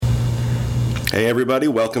Hey everybody,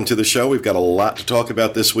 welcome to the show. We've got a lot to talk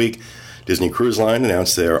about this week. Disney Cruise Line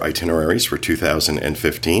announced their itineraries for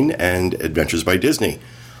 2015, and Adventures by Disney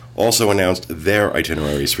also announced their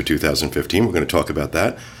itineraries for 2015. We're going to talk about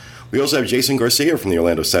that. We also have Jason Garcia from the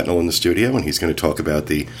Orlando Sentinel in the studio, and he's going to talk about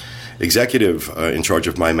the executive in charge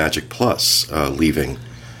of MyMagic Plus leaving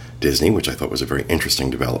Disney, which I thought was a very interesting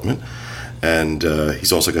development. And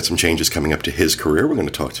he's also got some changes coming up to his career. We're going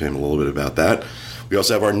to talk to him a little bit about that. We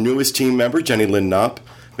also have our newest team member, JeniLynn Knopp,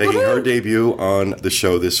 making her debut on the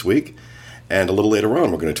show this week. And a little later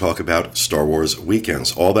on, we're going to talk about Star Wars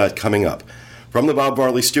weekends. All that coming up. From the Bob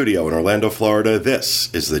Varley Studio in Orlando, Florida, this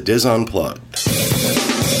is the Diz Unplugged.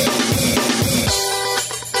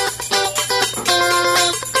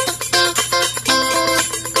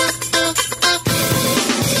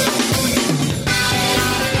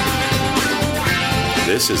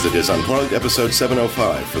 This is the Diz Unplugged, episode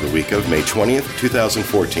 705 for the week of May 20th,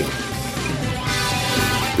 2014.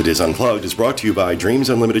 The Diz Unplugged is brought to you by Dreams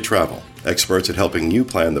Unlimited Travel, experts at helping you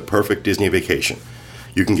plan the perfect Disney vacation.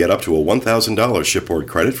 You can get up to a $1,000 shipboard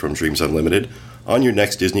credit from Dreams Unlimited on your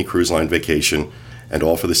next Disney Cruise Line vacation, and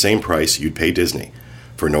all for the same price you'd pay Disney.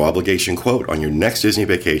 For no obligation quote on your next Disney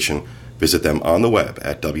vacation, visit them on the web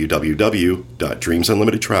at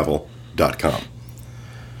www.dreamsunlimitedtravel.com.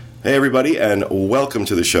 Hey everybody, and welcome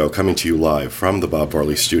to the show, coming to you live from the Bob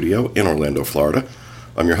Varley Studio in Orlando, Florida.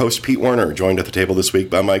 I'm your host, Pete Werner, joined at the table this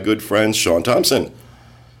week by my good friends Sean Thompson,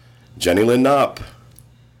 JeniLynn Knopp,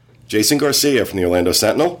 Jason Garcia from the Orlando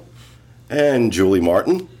Sentinel, and Julie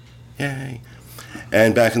Martin. Yay.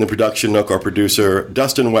 And back in the production nook, our producer,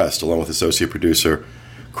 Dustin West, along with associate producer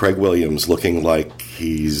Craig Williams, looking like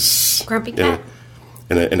he's Grumpy cat.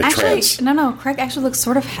 in a trance. No, Craig actually looks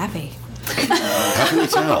sort of happy. How can you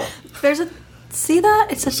tell? See that?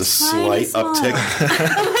 It's a slight uptick.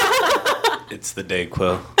 It's the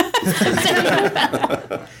Dayquil.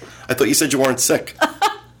 I thought you said you weren't sick.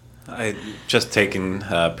 I just taken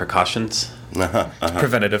precautions.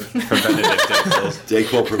 Preventative Dayquil.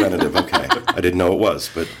 Dayquil preventative, okay. I didn't know it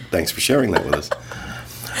was, but thanks for sharing that with us.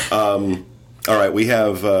 All right, we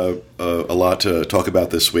have a lot to talk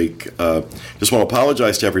about this week. Just want to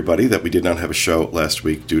apologize to everybody that we did not have a show last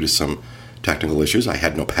week due to some technical issues. I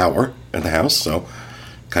had no power in the house, so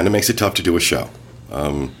kind of makes it tough to do a show.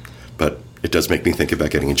 But it does make me think about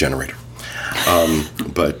getting a generator.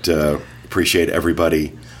 But appreciate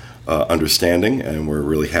everybody understanding, and we're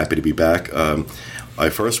really happy to be back. I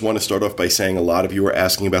first want to start off by saying a lot of you are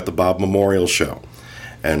asking about the Bob Memorial Show,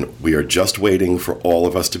 and we are just waiting for all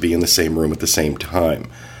of us to be in the same room at the same time.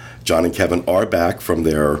 John and Kevin are back from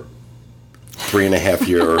their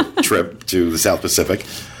 3.5-year trip to the South Pacific.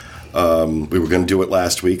 We were going to do it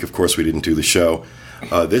last week. Of course, we didn't do the show.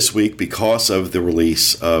 This week, because of the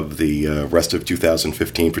release of the rest of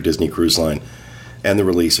 2015 for Disney Cruise Line and the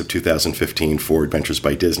release of 2015 for Adventures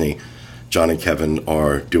by Disney, John and Kevin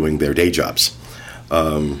are doing their day jobs,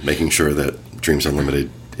 making sure that Dreams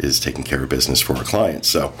Unlimited is taking care of business for our clients.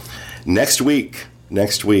 So next week,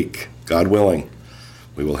 God willing,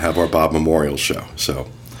 we will have our Bob Memorial Show. So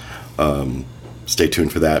stay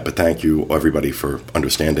tuned for that. But thank you, everybody, for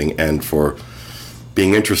understanding and for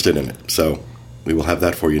being interested in it. So we will have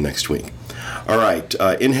that for you next week. All right,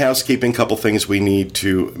 in housekeeping, couple things we need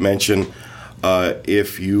to mention.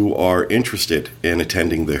 If you are interested in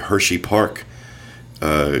attending the Hershey Park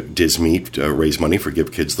Diz Meet, Raise Money for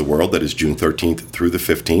Give Kids the World, that is June 13th through the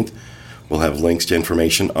 15th. We'll have links to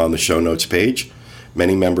information on the show notes page.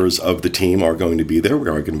 Many members of the team are going to be there. We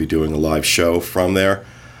are going to be doing a live show from there,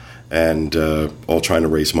 and all trying to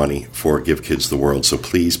raise money for Give Kids the World. So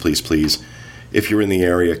please, if you're in the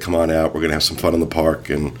area, come on out. We're going to have some fun in the park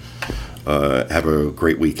and have a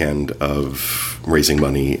great weekend of raising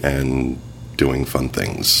money and doing fun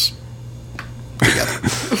things together.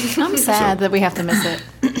 I'm sad that we have to miss it.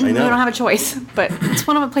 I know. We don't have a choice, but it's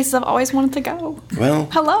one of the places I've always wanted to go. Well,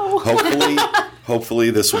 hello.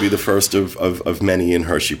 Hopefully this will be the first of many in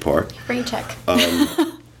Hershey Park. Free check.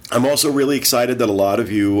 I'm also really excited that a lot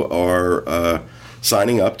of you are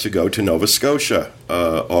signing up to go to Nova Scotia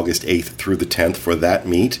August 8th through the 10th for that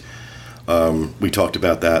meet. We talked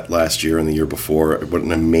about that last year and the year before. What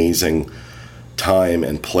an amazing time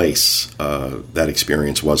and place that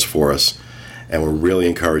experience was for us. And we're really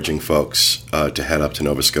encouraging folks to head up to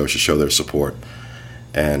Nova Scotia, show their support.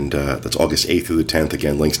 And that's August 8th through the 10th.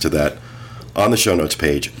 Again, links to that on the show notes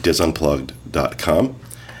page, dizunplugged.com.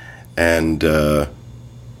 And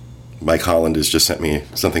Mike Holland has just sent me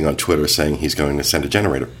something on Twitter saying he's going to send a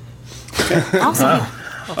generator. Okay. Awesome.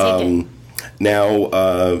 I'll take it. Now,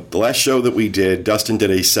 the last show that we did, Dustin did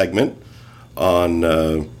a segment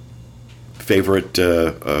on favorite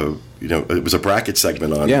it was a bracket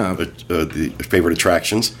segment on the favorite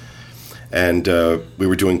attractions. And we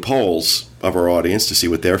were doing polls of our audience to see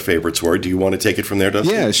what their favorites were. Do you want to take it from there,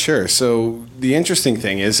 Dustin? Yeah, sure. So the interesting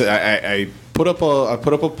thing is I put up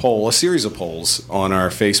a poll, a series of polls on our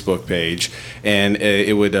Facebook page, and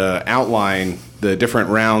it would outline the different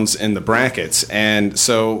rounds in the brackets. And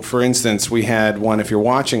so, for instance, we had one, if you're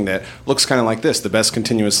watching, that looks kind of like this: the best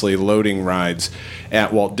continuously loading rides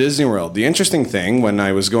at Walt Disney World. The interesting thing, when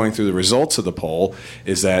I was going through the results of the poll,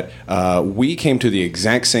 is that we came to the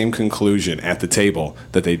exact same conclusion at the table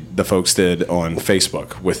that the folks did on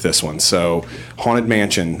Facebook with this one. So Haunted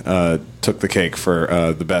Mansion took the cake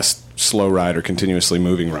for the best slow ride or continuously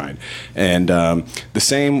moving ride. And the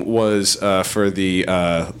same was for the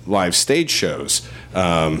live stage shows.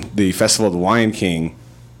 The Festival of the Lion King,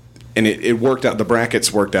 and it worked out, the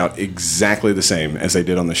brackets worked out exactly the same as they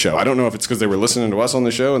did on the show. I don't know if it's because they were listening to us on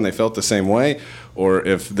the show and they felt the same way, or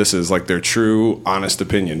if this is like their true, honest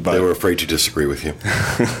opinion. But they were afraid to disagree with you.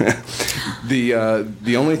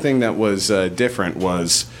 The only thing that was different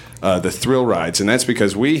was the thrill rides, and that's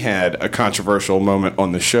because we had a controversial moment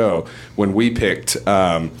on the show when we picked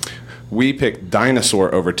Dinosaur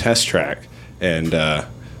over Test Track, and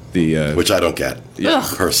which I don't get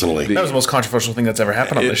personally. That was the most controversial thing that's ever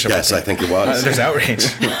happened on this show. Yes, I think it was. There's outrage.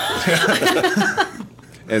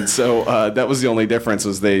 And so that was the only difference,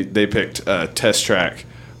 was they picked Test Track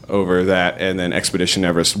over that, and then Expedition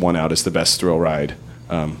Everest won out as the best thrill ride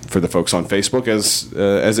for the folks on Facebook,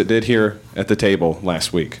 as it did here at the table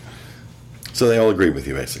last week. So they all agree with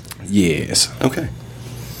you, basically? Yes. Okay.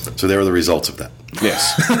 So there are the results of that.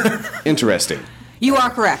 Yes. Interesting. You are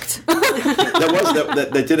correct.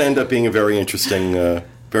 That did end up being a very interesting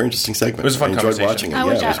segment. It was a fun I enjoyed conversation. watching it. Yeah,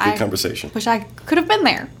 it was a good conversation. Wish I could have been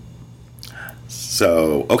there.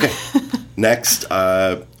 So, okay. Next,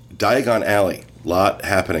 Diagon Alley. A lot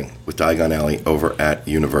happening with Diagon Alley over at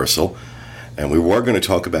Universal. And we were going to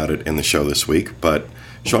talk about it in the show this week, but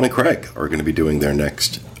Sean and Craig are going to be doing their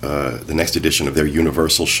the next edition of their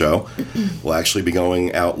Universal show. We'll actually be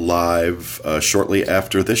going out live shortly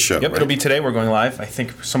after this show. Yep, right? It'll be today. We're going live, I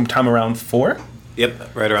think, sometime around 4.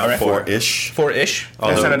 Yep, right around 4-ish. 4-ish.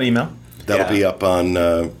 I'll send an email. That'll be up on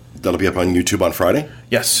YouTube on Friday?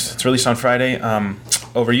 Yes, it's released on Friday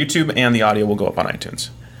over YouTube, and the audio will go up on iTunes.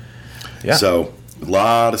 Yeah. So, a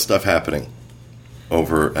lot of stuff happening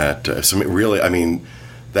over at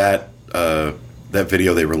that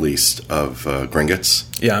video they released of Gringotts.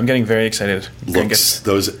 Yeah, I'm getting very excited.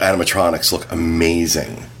 Those animatronics look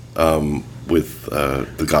amazing with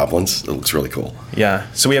the goblins. It looks really cool. Yeah,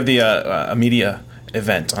 so we have the a media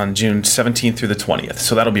event on June 17th through the 20th,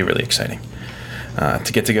 so that'll be really exciting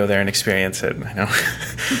to get to go there and experience it. I know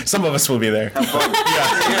some of us will be there. Have fun.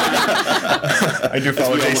 I do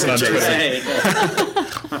follow Jason on Twitter.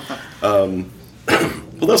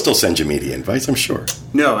 Well, they'll still send you media invites, I'm sure.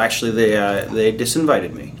 No, actually, they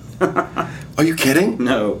disinvited me. Are you kidding?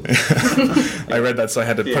 No. I read that, so I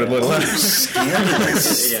had to put a little.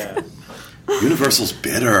 Scandalous. Yeah. Universal's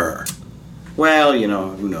bitter. Well,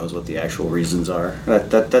 who knows what the actual reasons are.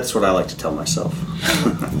 That's what I like to tell myself.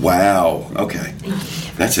 Wow. Okay.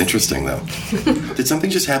 That's interesting, though. Did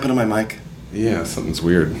something just happen to my mic? Yeah, something's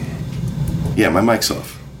weird. Yeah, my mic's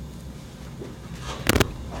off.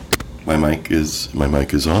 My mic is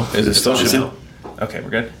off. Is it still Is showing? Okay, we're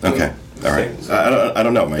good. Okay. All right. I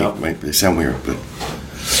don't know. They sound weird, but.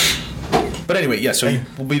 But anyway, yeah. So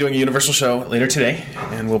we'll be doing a Universal show later today,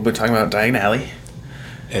 and we'll be talking about Diagon Alley.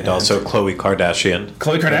 And also Khloe Kardashian.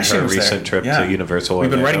 Khloe Kardashian her was recent there. trip to Universal. We've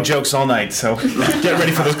been Orlando. writing jokes all night, so get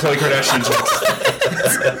ready for those Khloe Kardashian jokes.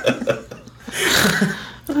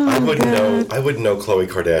 I wouldn't know Khloe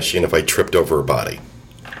Kardashian if I tripped over her body.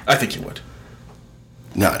 I think you would.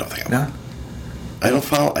 No, I don't think I would. No? I don't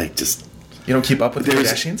follow. You don't keep up with the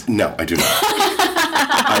Kardashians? No, I do not.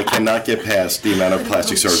 I cannot get past the amount of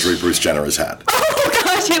plastic surgery Bruce Jenner has had. Oh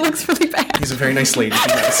gosh, it looks really bad. He's a very nice lady. He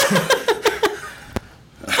knows.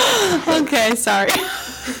 Okay, sorry.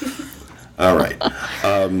 All right.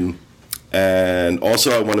 And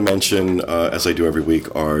also, I want to mention, as I do every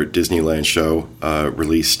week, our Disneyland show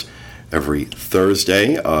released every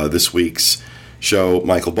Thursday. This week's show,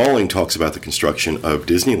 Michael Bowling talks about the construction of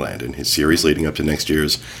Disneyland in his series leading up to next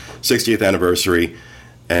year's 60th anniversary.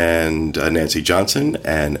 And Nancy Johnson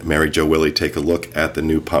and Mary Jo Willie take a look at the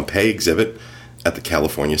new Pompeii exhibit at the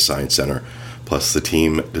California Science Center. Plus, the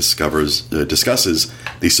team discusses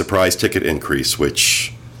the surprise ticket increase,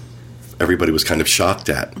 which everybody was kind of shocked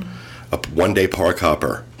at. A one-day park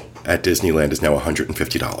hopper at Disneyland is now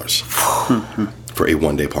 $150 for a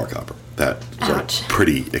one-day park hopper. that was Ouch.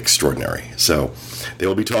 pretty extraordinary. So they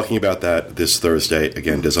will be talking about that this Thursday.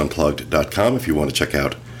 Again, disunplugged.com if you want to check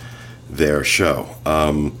out their show.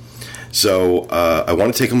 So I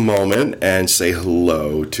want to take a moment and say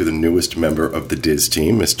hello to the newest member of the Diz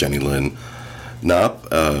team, Miss JeniLynn Knopp.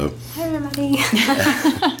 Hi, everybody.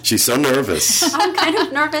 She's so nervous. I'm kind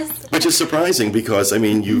of nervous. Which is surprising because, I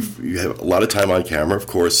mean, you have a lot of time on camera. Of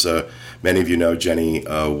course, many of you know Jenny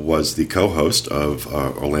was the co-host of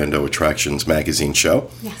Orlando Attractions magazine show.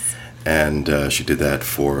 Yes. And she did that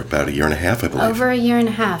for about a year and a half, I believe. Over a year and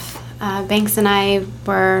a half. Banks and I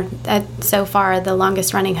were, so far, the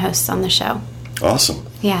longest running hosts on the show. Awesome.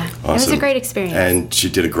 Yeah. Awesome. It was a great experience. And she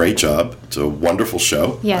did a great job. It's a wonderful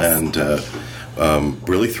show. Yes. And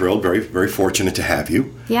really thrilled, very, very fortunate to have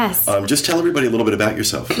you. Yes. Just tell everybody a little bit about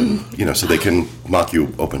yourself, so they can mock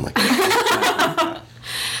you openly.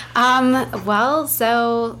 Well,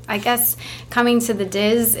 so I guess coming to the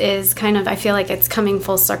Diz is kind of, I feel like it's coming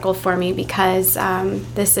full circle for me because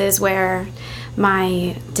this is where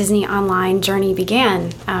my Disney online journey began.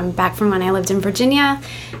 Back from when I lived in Virginia,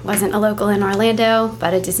 wasn't a local in Orlando,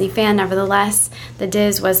 but a Disney fan nevertheless. The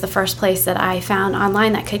Diz was the first place that I found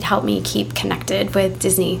online that could help me keep connected with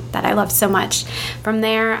Disney that I loved so much. From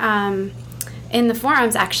there, in the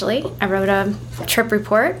forums actually, I wrote a trip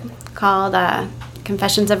report called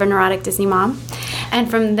Confessions of a Neurotic Disney Mom. And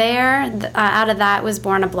from there, out of that was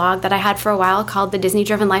born a blog that I had for a while called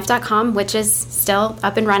thedisneydrivenlife.com, which is still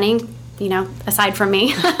up and running, aside from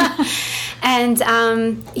me. And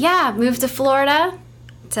moved to Florida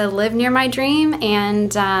to live near my dream,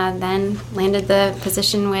 and then landed the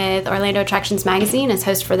position with Orlando Attractions magazine as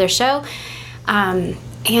host for their show. And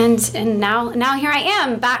now here I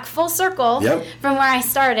am, back full circle from where I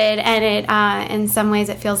started, and it in some ways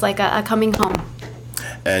it feels like a coming home.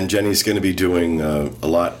 And Jenny's going to be doing a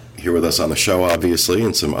lot here with us on the show, obviously,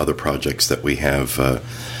 and some other projects that we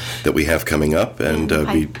have coming up, and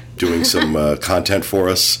be doing some content for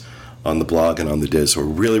us on the blog and on the Diz. So we're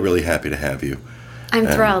really, really happy to have you. I'm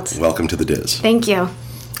thrilled. Welcome to the Diz. Thank you.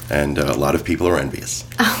 And a lot of people are envious.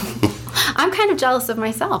 I'm kind of jealous of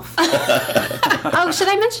myself. Oh, should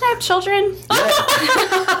I mention I have children?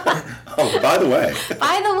 Oh, by the way.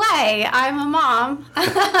 I'm a mom.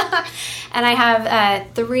 And I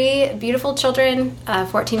have 3 beautiful children, a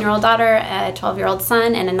 14-year-old daughter, a 12-year-old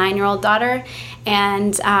son, and a 9-year-old daughter.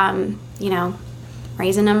 And,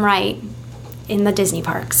 raising them right in the Disney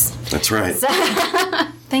parks. That's right.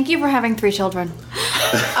 Thank you for having 3 children.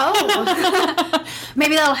 Oh.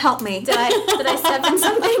 Maybe that'll help me. Did I step in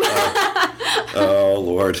something? Oh,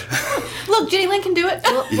 Lord. Look, JeniLynn can do it.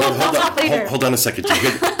 We'll talk later. Hold on a second. Do you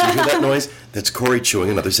hear that noise? That's Corey chewing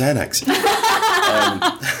another Xanax.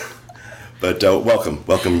 But welcome,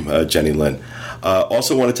 JeniLynn.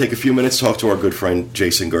 Also want to take a few minutes to talk to our good friend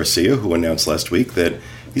Jason Garcia, who announced last week that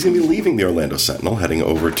he's going to be leaving the Orlando Sentinel, heading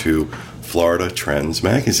over to Florida Trends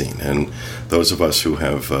magazine. And those of us who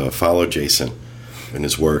have followed Jason and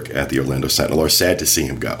his work at the Orlando Sentinel are sad to see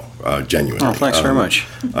him go, genuinely. Oh, thanks very much.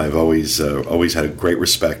 I've always had a great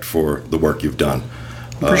respect for the work you've done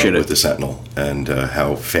with the Sentinel and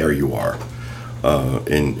how fair you are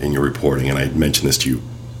in your reporting. And I mentioned this to you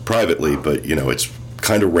privately, but, it's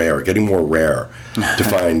kind of rare, getting more rare to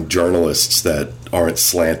find journalists that aren't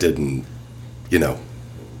slanted and,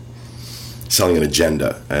 selling an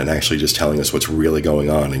agenda and actually just telling us what's really going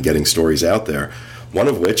on and getting stories out there. One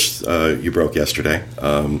of which you broke yesterday.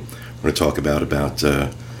 We're going to talk about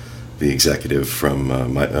the executive from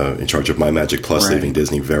in charge of MyMagic Plus leaving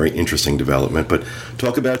Disney. Very interesting development. But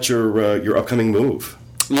talk about your upcoming move.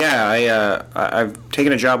 Yeah, I've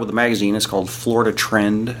taken a job with the magazine. It's called Florida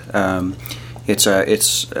Trend. It's a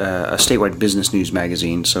statewide business news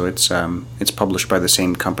magazine, so it's published by the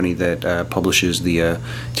same company that publishes the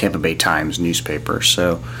Tampa Bay Times newspaper.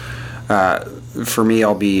 So for me,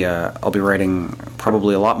 I'll be writing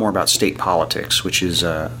probably a lot more about state politics, which is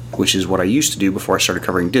what I used to do before I started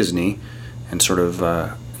covering Disney, and sort of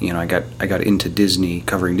I got into Disney,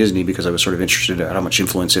 covering Disney, because I was sort of interested in how much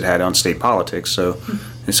influence it had on state politics. So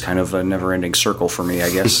it's kind of a never-ending circle for me,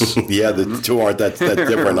 I guess. Yeah, the two aren't that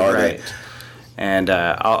different, are right. they? And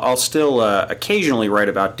I'll still occasionally write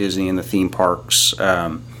about Disney and the theme parks,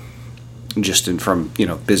 just from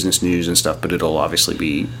business news and stuff. But it'll obviously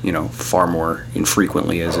be far more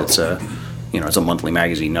infrequently, as it's it's a monthly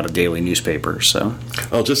magazine, not a daily newspaper. So,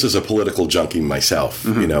 well, just as a political junkie myself,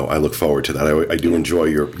 I look forward to that. I do enjoy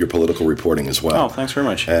your political reporting as well. Oh, thanks very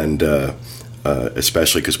much. And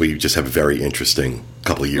especially because we just have a very interesting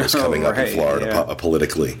couple of years coming up in Florida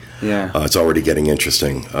politically. Yeah, it's already getting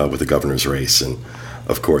interesting with the governor's race, and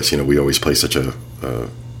of course, we always play such a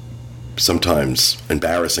sometimes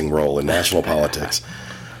embarrassing role in national politics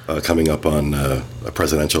coming up on a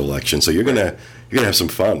presidential election. So you're gonna have some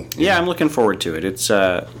fun. Yeah, I'm looking forward to it. It's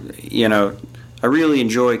I really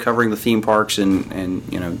enjoy covering the theme parks, and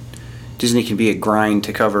Disney can be a grind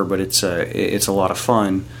to cover, but it's a lot of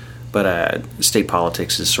fun. But state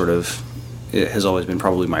politics is it has always been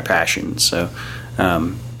probably my passion. So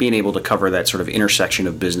being able to cover that sort of intersection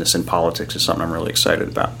of business and politics is something I'm really excited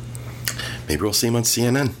about. Maybe we'll see him on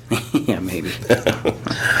CNN. Yeah, maybe.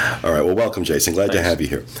 All right. Well, welcome, Jason. Glad to have you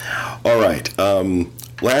here. All right.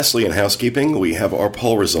 Lastly, in housekeeping, we have our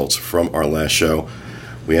poll results from our last show.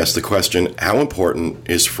 We asked the question, how important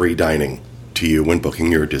is free dining to you when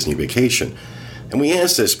booking your Disney vacation? And we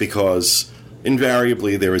asked this because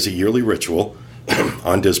invariably there is a yearly ritual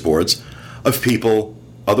on Disboards of people,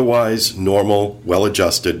 otherwise normal,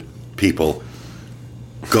 well-adjusted people,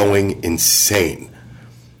 going insane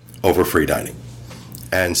over free dining.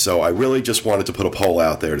 And so I really just wanted to put a poll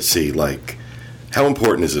out there to see, how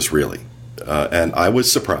important is this really? And I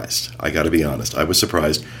was surprised. I got to be honest. I was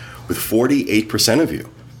surprised with 48% of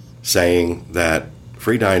you saying that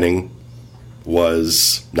free dining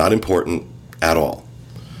was not important at all.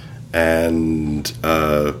 And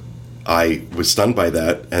I was stunned by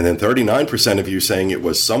that. And then 39% of you saying it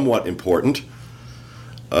was somewhat important,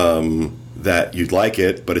 that you'd like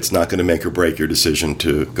it, but it's not going to make or break your decision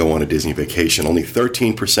to go on a Disney vacation. Only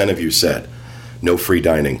 13% of you said no free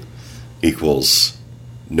dining equals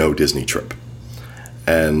no Disney trip.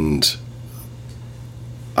 And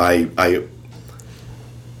I'm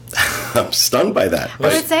stunned by that.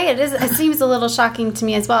 I would say it seems a little shocking to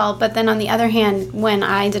me as well. But then on the other hand, when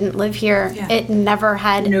I didn't live here, it never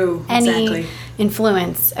had any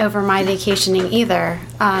influence over my vacationing either.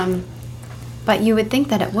 But you would think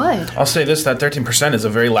that it would. I'll say this, that 13% is a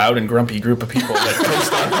very loud and grumpy group of people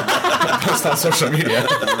that post on social media.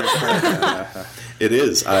 It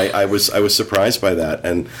is. I was surprised by that.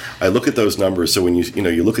 And I look at those numbers. So when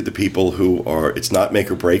you look at the people who are, it's not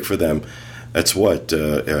make or break for them, that's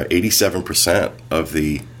 87% of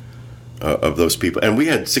the of those people. And we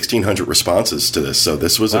had 1,600 responses to this. So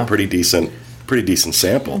this was a pretty decent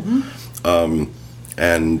sample. Mm-hmm.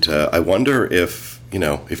 And I wonder if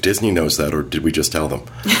Disney knows that, or did we just tell them?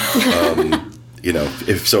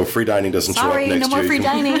 If so, free dining doesn't show up next year. No more free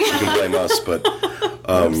dining. You can blame us, but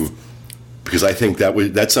because I think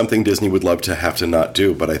that's something Disney would love to have to not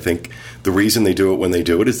do. But I think the reason they do it when they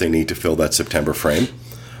do it is they need to fill that September frame.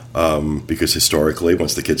 Because historically,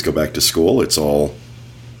 once the kids go back to school, it's all,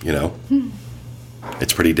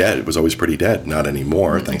 it's pretty dead. It was always pretty dead. Not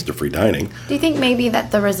anymore, thanks to free dining. Do you think maybe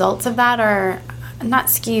that the results of that are not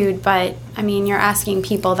skewed, but you're asking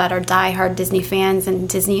people that are diehard Disney fans, and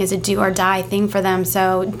Disney is a do or die thing for them.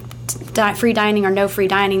 So free dining or no free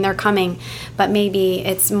dining, they're coming. But maybe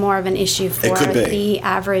it's more of an issue for the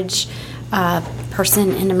average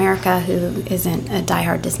person in America who isn't a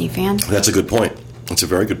diehard Disney fan. That's a good point. That's a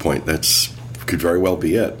very good point. Could very well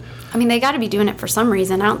be it. They got to be doing it for some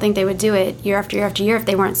reason. I don't think they would do it year after year after year if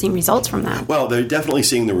they weren't seeing results from that. Well, they're definitely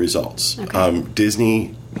seeing the results. Okay.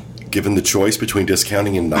 Disney, given the choice between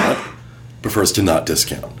discounting and not, prefers to not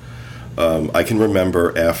discount. I can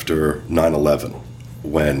remember after 9/11,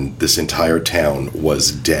 when this entire town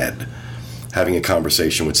was dead, having a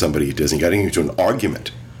conversation with somebody at Disney, getting into an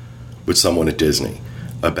argument with someone at Disney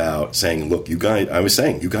about saying, look, you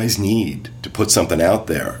guys need to put something out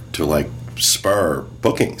there to spur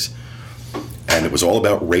bookings. And it was all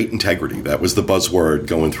about rate integrity. That was the buzzword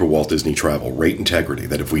going through Walt Disney Travel, rate integrity,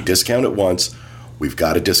 that if we discount it once, we've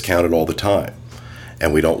got to discount it all the time.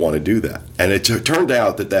 And we don't want to do that. And it turned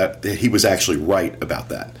out that he was actually right about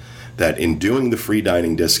that. That in doing the free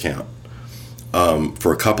dining discount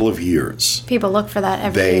for a couple of years, people look for that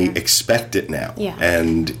every year. They expect it now. Yeah.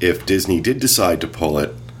 And if Disney did decide to pull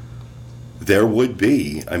it, there would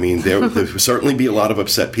be, there would certainly be a lot of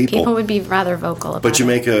upset people. People would be rather vocal about it. But you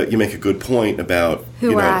make a good point about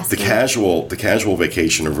the casual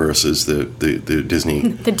vacationer versus the Disney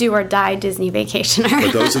the do or die Disney vacationer.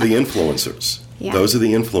 But those are the influencers. Yeah. Those are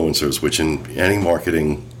the influencers, which in any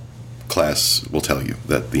marketing class will tell you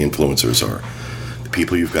that the influencers are the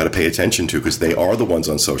people you've got to pay attention to, because they are the ones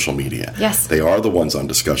on social media. Yes. They are the ones on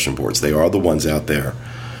discussion boards. They are the ones out there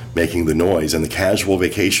making the noise, and the casual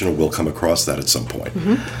vacationer will come across that at some point.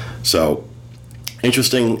 Mm-hmm. So,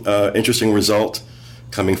 interesting result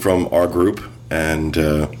coming from our group, and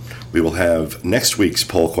we will have next week's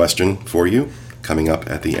poll question for you coming up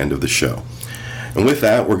at the end of the show. And with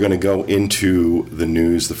that, we're going to go into the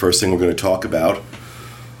news. The first thing we're going to talk about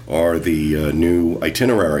are the new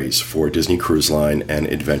itineraries for Disney Cruise Line and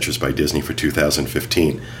Adventures by Disney for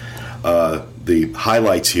 2015. The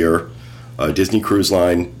highlights here Disney Cruise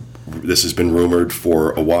Line, this has been rumored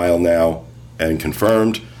for a while now and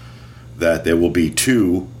confirmed that there will be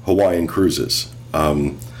 2 Hawaiian cruises.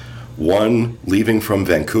 One leaving from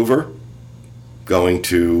Vancouver, going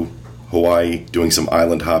to Hawaii, doing some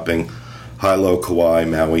island hopping, Hilo, Kauai,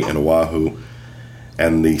 Maui, and Oahu.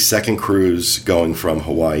 And the second cruise going from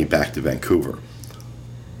Hawaii back to Vancouver.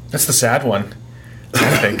 That's the sad one,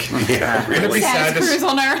 I think. Yeah, It'd be sad to cruise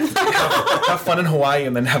on Earth. have fun in Hawaii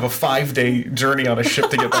and then have a 5-day journey on a ship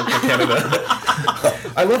to get back to Canada.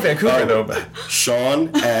 I love Vancouver, though. But Sean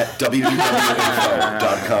at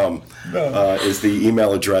www.info.com is the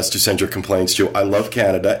email address to send your complaints to. I love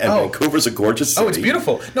Canada, and Vancouver's a gorgeous city. it's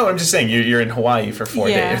beautiful. No, I'm just saying you're in Hawaii for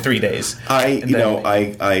 3 days. I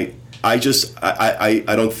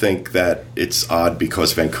don't think that it's odd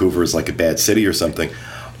because Vancouver is like a bad city or something.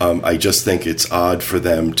 I just think it's odd for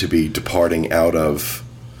them to be departing out of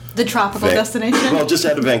The tropical destination? Well, just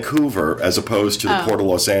out of Vancouver as opposed to the port of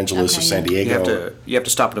Los Angeles or San Diego. You have to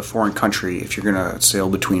stop at a foreign country if you're going to sail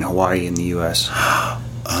between Hawaii and the U.S.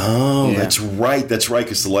 That's right,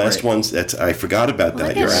 because the last ones, I forgot about that.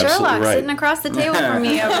 Look You're at absolutely Sherlock right. sitting across the table from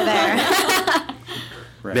me over there.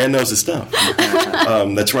 Man knows his stuff.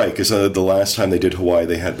 That's right, because the last time they did Hawaii,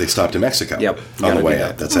 they stopped in Mexico on the way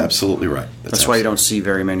out. That's absolutely right. That's why you don't see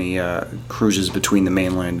very many cruises between the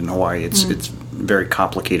mainland and Hawaii. It's very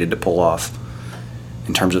complicated to pull off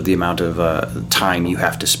in terms of the amount of time you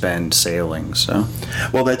have to spend sailing. So,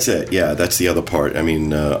 well, that's it. Yeah, that's the other part. I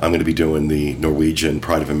mean, I'm going to be doing the Norwegian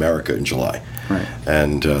Pride of America in July, right?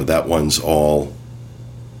 And that one's all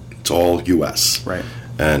U.S. Right.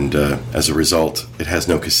 And as a result, it has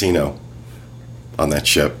no casino on that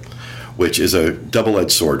ship, which is a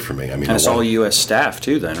double-edged sword for me. I mean, and it's all U.S. staff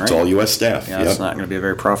too, then, right? It's all U.S. staff. Yeah, it's not going to be a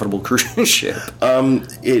very profitable cruise ship.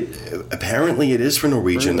 Apparently it is for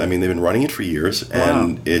Norwegian. Really? I mean, they've been running it for years,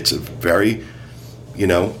 and it's a very,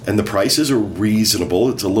 and the prices are reasonable.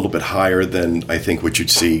 It's a little bit higher than I think what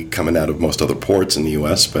you'd see coming out of most other ports in the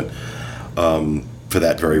U.S., but for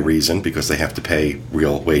that very reason, because they have to pay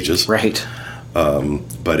real wages, right?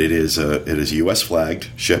 But it is a U.S. flagged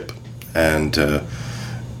ship, and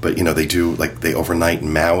but they overnight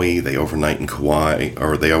in Maui, they overnight in Kauai,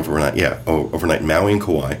 or they overnight in Maui and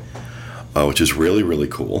Kauai, which is really, really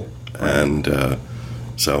cool, and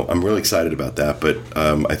so I'm really excited about that. But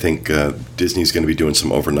I think Disney's going to be doing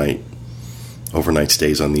some overnight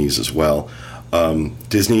stays on these as well.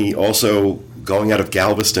 Disney also going out of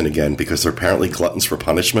Galveston again because they're apparently gluttons for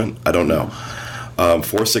punishment. I don't know.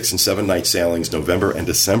 4, 6, and 7 night sailings, November and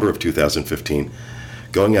December of 2015,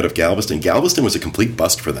 going out of Galveston. Galveston was a complete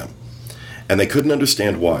bust for them, and they couldn't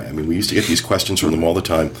understand why. I mean, we used to get these questions from them all the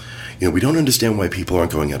time. We don't understand why people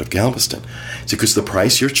aren't going out of Galveston. It's because the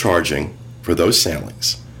price you're charging for those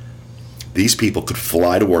sailings, these people could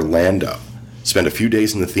fly to Orlando, spend a few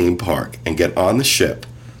days in the theme park, and get on the ship,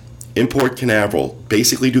 in Port Canaveral,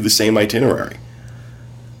 basically do the same itinerary.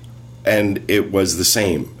 And it was the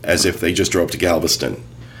same as if they just drove to Galveston.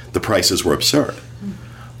 The prices were absurd.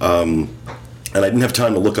 And I didn't have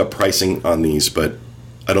time to look up pricing on these, but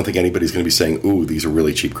I don't think anybody's going to be saying, ooh, these are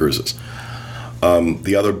really cheap cruises.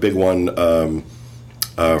 The other big one, in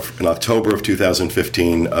October of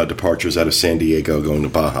 2015, departures out of San Diego going to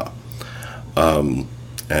Baja. And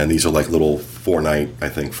these are like little 4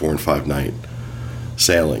 and 5 night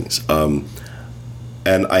sailings.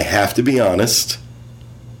 And I have to be honest,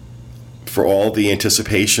 for all the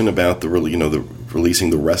anticipation about the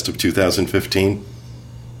releasing the rest of 2015,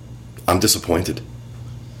 I'm disappointed.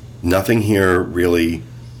 Nothing here really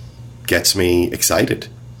gets me excited.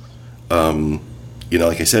 Like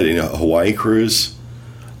I said, a Hawaii cruise.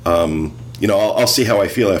 I'll see how I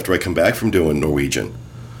feel after I come back from doing Norwegian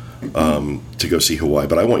to go see Hawaii.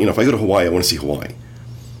 But I want, if I go to Hawaii, I want to see Hawaii.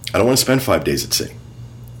 I don't want to spend 5 days at sea.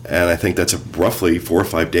 And I think that's roughly 4 or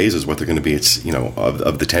 5 days is what they're going to be. It's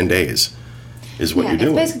of the 10 days is what you're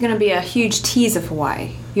doing. It's basically going to be a huge tease of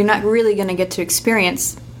Hawaii. You're not really going to get to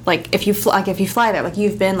experience if you fly there, like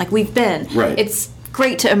you've been, like we've been. Right. It's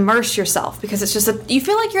great to immerse yourself because it's just you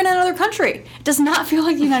feel like you're in another country. It does not feel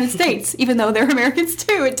like the United States, even though they're Americans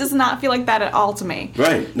too. It does not feel like that at all to me.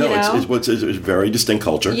 Right. No, it's a very distinct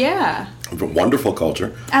culture. Yeah. A wonderful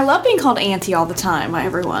culture. I love being called auntie all the time by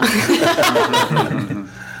everyone.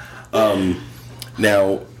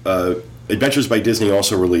 Now, Adventures by Disney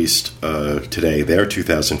also released today their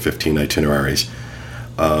 2015 itineraries,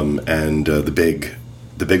 and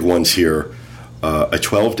the big ones here: a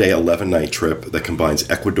 12-day, 11-night trip that combines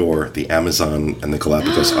Ecuador, the Amazon, and the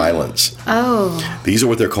Galapagos Islands. Oh, these are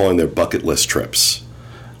what they're calling their bucket list trips.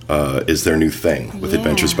 Is their new thing with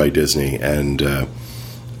Adventures by Disney, and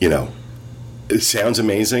It sounds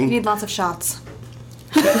amazing. You need lots of shots.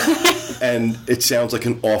 And it sounds like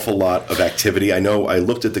an awful lot of activity. I know I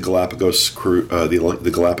looked at the Galapagos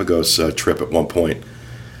the Galapagos trip at one point,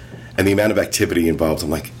 and the amount of activity involved. I'm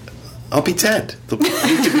like, I'll be dead. They'll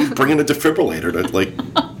need to be bringing a defibrillator to like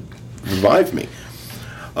revive me.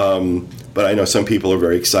 But I know some people are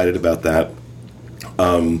very excited about that.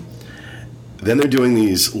 Then they're doing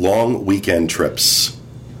these long weekend trips,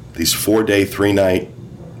 these 4-day,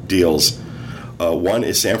 3-night deals. One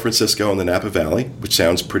is San Francisco and the Napa Valley, which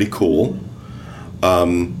sounds pretty cool.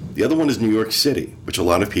 The other one is New York City, which a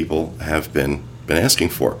lot of people have been asking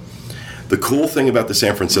for. The cool thing about the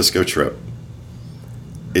San Francisco trip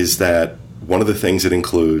is that one of the things it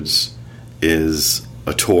includes is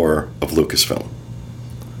a tour of Lucasfilm.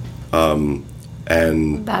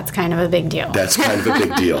 And That's kind of a big deal. that's kind of a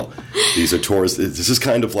big deal. These are tours. This is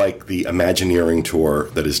kind of like the Imagineering tour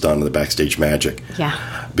that is done in the Backstage Magic.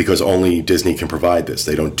 Yeah. Because only Disney can provide this.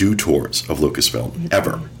 They don't do tours of Lucasfilm,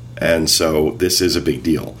 ever. And so this is a big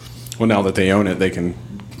deal. Well, now that they own it, they can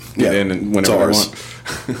get in and whenever they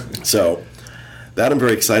want. So that I'm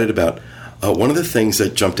very excited about. One of the things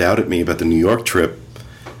that jumped out at me about the New York trip,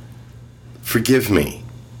 forgive me,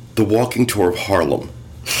 the walking tour of Harlem.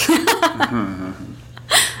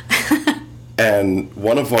 And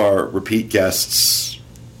one of our repeat guests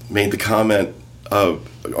made the comment of,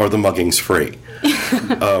 are the muggings free?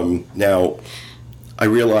 Now, I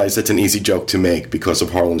realize that's an easy joke to make because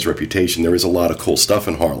of Harlem's reputation. There is a lot of cool stuff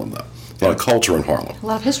in Harlem, though. A lot of culture in Harlem. A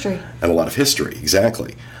lot of history. And a lot of history,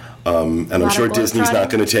 exactly. And I'm sure Disney's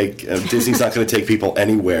not going to take people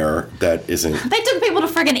anywhere that isn't. They took people to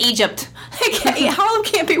friggin' Egypt. Harlem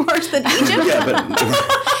can't be worse than Egypt. Yeah, but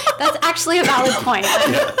That's actually a valid point.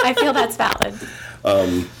 I feel that's valid.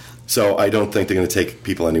 so I don't think they're going to take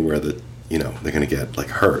people anywhere that they're going to get like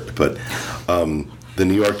hurt. But the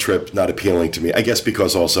New York trip not appealing to me. I guess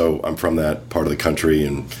because also I'm from that part of the country,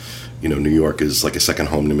 and New York is like a second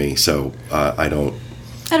home to me. So I don't.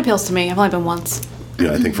 That appeals to me. I've only been once.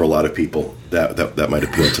 I think for a lot of people that might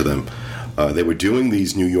appeal to them. They were doing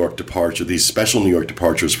these special New York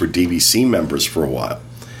departures for DVC members for a while.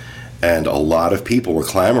 And a lot of people were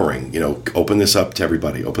clamoring, open this up to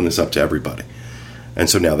everybody, open this up to everybody. And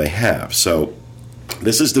so now they have. So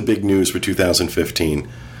this is the big news for 2015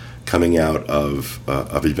 coming out of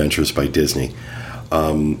Adventures by Disney.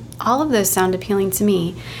 All of those sound appealing to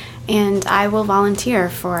me, and I will volunteer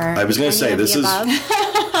for. I was going to say, this is.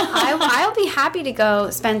 I'll be happy to go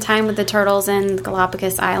spend time with the turtles in the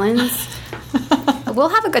Galapagos Islands. We'll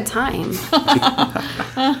have a good time.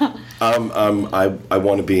 I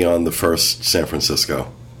want to be on the first San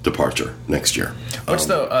Francisco departure next year. What's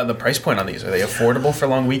the price point on these? Are they affordable for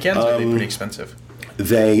long weekends, or are they pretty expensive?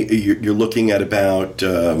 You're looking at about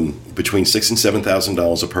between $6,000 and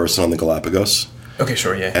 $7,000 a person on the Galapagos. Okay,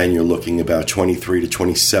 sure, yeah. And you're looking about $2,300 to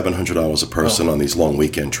 $2,700 a person on these long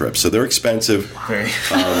weekend trips. So they're expensive. Very.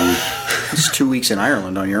 It's 2 weeks in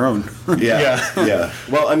Ireland on your own. Yeah.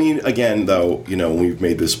 Well, I mean, again, though, we've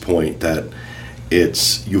made this point that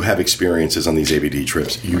you have experiences on these ABD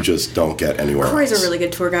trips you just don't get anywhere else. Corey's a really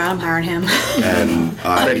good tour guide. I'm hiring him. And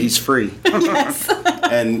I bet he's free. Yes.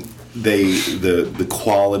 And the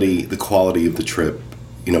quality of the trip.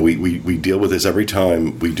 We deal with this every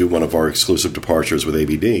time we do one of our exclusive departures with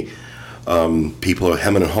ABD. People are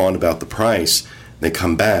hemming and hawing about the price. They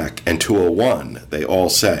come back, and 201, they all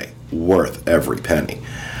say, worth every penny.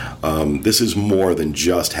 This is more than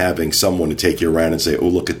just having someone to take you around and say, oh,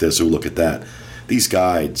 look at this, oh, look at that. These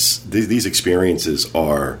guides, these experiences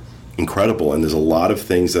are incredible, and there's a lot of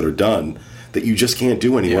things that are done that you just can't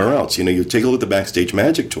do anywhere else. You take a look at the Backstage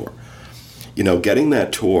Magic tour. Getting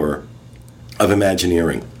that tour of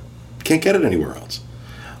Imagineering, can't get it anywhere else.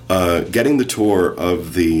 Getting the tour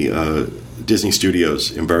of the Disney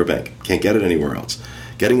Studios in Burbank, can't get it anywhere else.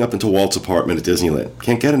 Getting up into Walt's apartment at Disneyland,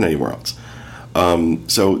 can't get it anywhere else.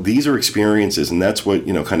 So these are experiences, and that's what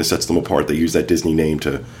kind of sets them apart. They use that Disney name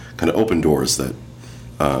to kind of open doors that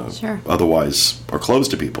otherwise are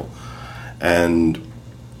closed to people. And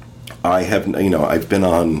I have, I've been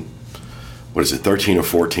on 13 or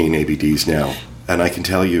 14 ABDs now, and I can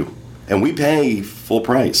tell you. And we pay full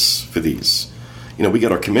price for these. We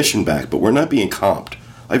get our commission back, but we're not being comped.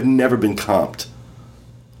 I've never been comped.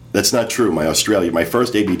 That's not true. My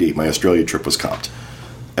first ABD, my Australia trip was comped.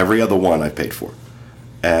 Every other one I've paid for.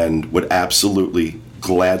 And would absolutely,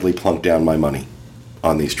 gladly plunk down my money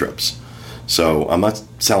on these trips. So I'm not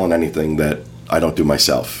selling anything that I don't do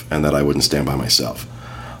myself and that I wouldn't stand by myself.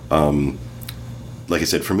 Like I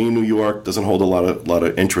said, for me, New York doesn't hold a lot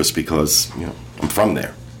of interest because I'm from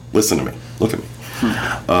there. Listen to me. Look at me.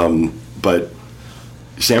 But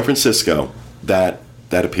San Francisco, that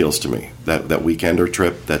appeals to me. That weekender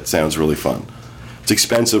trip, that sounds really fun. It's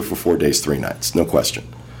expensive for 4 days, 3 nights, no question.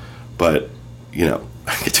 But, you know,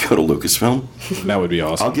 I get to go to Lucasfilm. That would be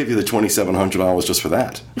awesome. I'll give you the $2,700 just for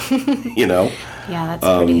that. You know? Yeah,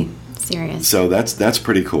 that's pretty serious. So that's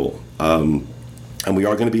pretty cool. And we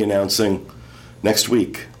are going to be announcing next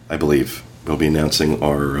week, I believe, we'll be announcing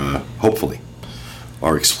our, hopefully,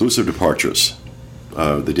 our exclusive departures,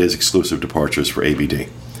 the DIS exclusive departures for ABD.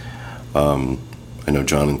 I know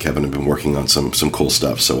John and Kevin have been working on some cool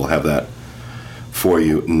stuff, so we'll have that for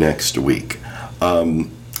you next week.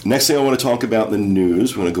 Next thing I want to talk about in the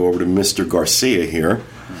news, we're going to go over to Mr. Garcia here,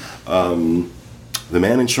 the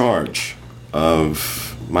man in charge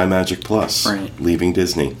of MyMagic Plus, leaving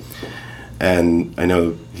Disney. And I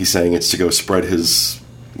know he's saying it's to go spread his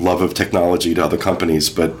love of technology to other companies,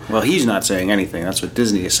 but... Well, he's not saying anything. That's what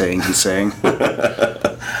Disney is saying he's saying.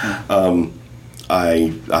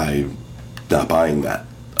 I'm not buying that.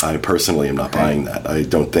 I personally am not buying that. I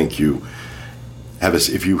don't think you have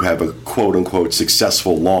if you have a quote-unquote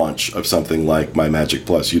successful launch of something like MyMagic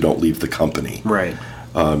Plus, you don't leave the company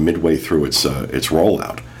midway through its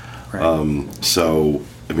rollout. So,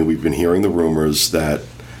 I mean, we've been hearing the rumors that,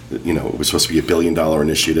 you know, it was supposed to be a $1 billion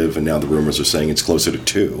initiative, and now the rumors are saying it's closer to $2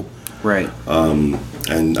 billion. Right.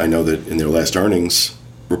 And I know that in their last earnings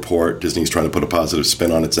report, Disney's trying to put a positive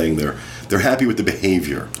spin on it, saying they're happy with the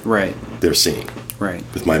behavior they're seeing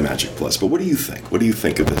with MyMagic Plus. But what do you think? What do you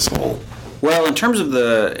think of this whole? Well, in terms of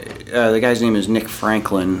the guy's name is Nick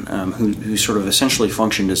Franklin, who sort of essentially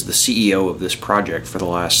functioned as the CEO of this project for the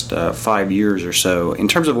last 5 years or so. In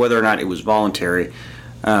terms of whether or not it was voluntary,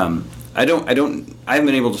 I haven't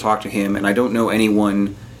been able to talk to him, and I don't know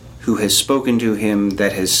anyone who has spoken to him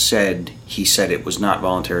that has said he said it was not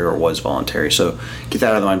voluntary or was voluntary. So get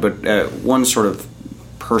that out of the mind. But one sort of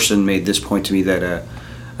person made this point to me that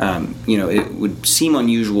it would seem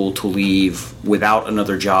unusual to leave without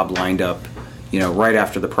another job lined up, right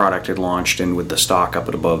after the product had launched and with the stock up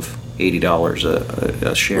at above $80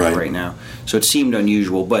 a share right now. So it seemed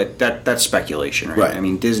unusual, but that's specation, right? I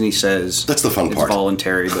mean, Disney says that's the fun it's part.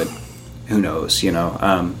 Voluntary, but who knows?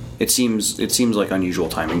 It seems like unusual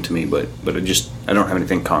timing to me, but I don't have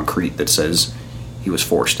anything concrete that says he was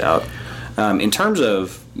forced out. In terms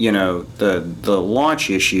of the launch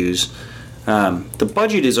issues, the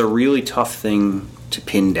budget is a really tough thing to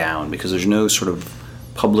pin down because there's no sort of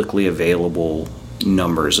publicly available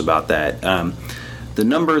numbers about that. The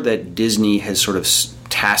number that Disney has sort of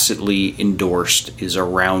tacitly endorsed is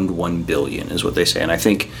around $1 billion, is what they say, and I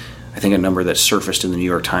think a number that surfaced in the New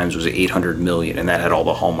York Times was $800 million, and that had all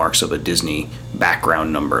the hallmarks of a Disney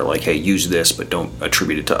background number, like, hey, use this, but don't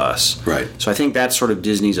attribute it to us. Right. So I think that's sort of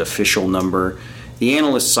Disney's official number. The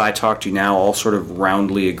analysts I talk to now all sort of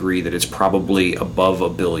roundly agree that it's probably above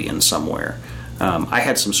 $1 billion somewhere. I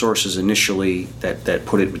had some sources initially that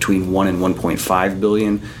put it between $1 and $1.5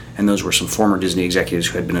 billion, and those were some former Disney executives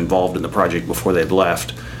who had been involved in the project before they'd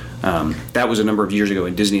left. That was a number of years ago,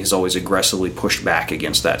 and Disney has always aggressively pushed back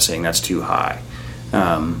against that, saying that's too high.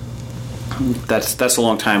 That's a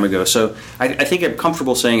long time ago. So I think I'm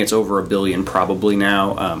comfortable saying it's over $1 billion probably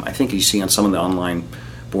now. I think you see on some of the online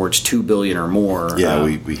boards $2 billion or more. Yeah,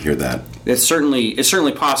 we hear that. It's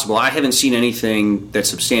certainly possible. I haven't seen anything that's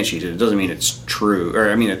substantiated. It doesn't mean it's true, or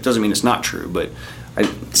it doesn't mean it's not true, but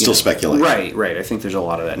still speculation. Right. I think there's a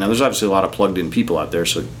lot of that. Now, there's obviously a lot of plugged-in people out there,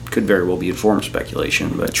 so it could very well be informed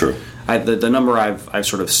speculation. But true. The number I've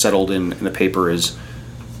sort of settled in the paper is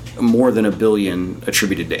more than $1 billion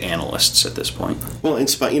attributed to analysts at this point. Well,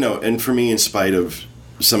 and for me, in spite of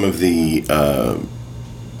some of the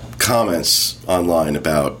comments online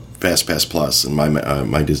about FastPass Plus and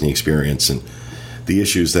my Disney experience and the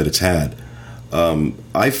issues that it's had,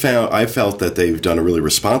 I felt that they've done a really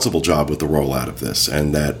responsible job with the rollout of this,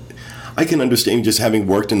 and that I can understand, just having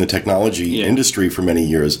worked in the technology industry for many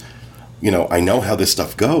years, I know how this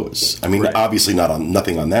stuff goes. I mean, obviously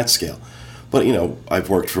nothing on that scale, but I've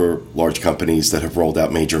worked for large companies that have rolled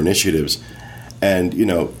out major initiatives, and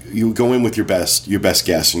you go in with your best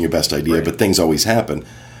guess and your best idea, but things always happen.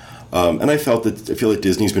 And I feel that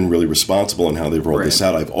Disney's been really responsible in how they've rolled this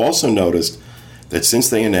out. I've also noticed that since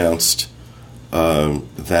they announced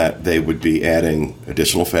that they would be adding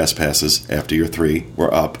additional fast passes after your 3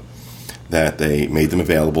 were up, that they made them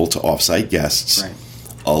available to off-site guests.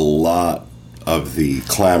 A lot of the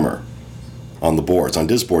clamor on the boards, on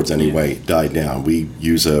DIS boards anyway, died down. We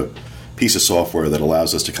use a piece of software that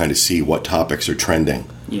allows us to kind of see what topics are trending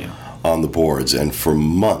on the boards, and for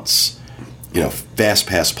months,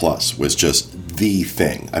 FastPass Plus was just the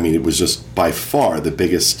thing. I mean, it was just by far the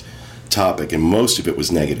biggest topic, and most of it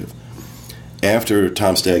was negative. After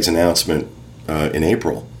Tom Stagg's announcement in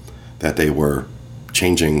April that they were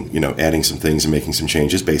changing, adding some things and making some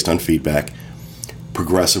changes based on feedback.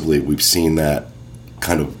 Progressively, we've seen that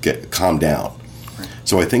kind of get calmed down.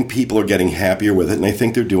 So I think people are getting happier with it, and I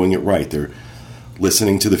think they're doing it right. They're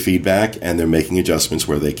listening to the feedback, and they're making adjustments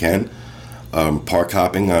where they can. Park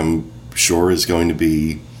hopping, I'm sure, is going to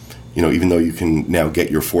be, even though you can now get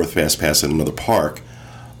your fourth Fast Pass at another park,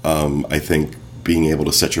 I think being able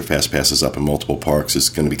to set your Fast Passes up in multiple parks is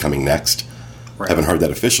going to be coming next. Right. Haven't heard that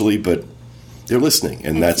officially, but they're listening,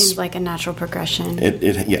 and that seems like a natural progression.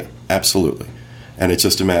 Yeah, absolutely. And it's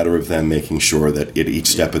just a matter of them making sure that at each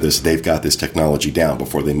step of this, they've got this technology down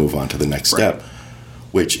before they move on to the next step,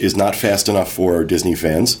 which is not fast enough for Disney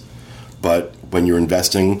fans. But when you're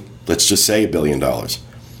investing, let's just say $1 billion.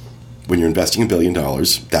 When you're investing $1 billion,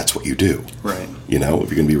 that's what you do. Right. If you're going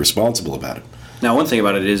to be responsible about it. Now, one thing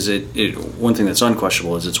about it is one thing that's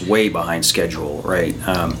unquestionable is it's way behind schedule, right?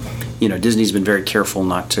 Disney's been very careful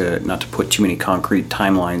not to put too many concrete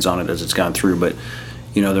timelines on it as it's gone through, but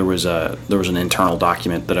there was an internal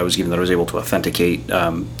document that I was given that I was able to authenticate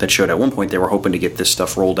that showed at one point they were hoping to get this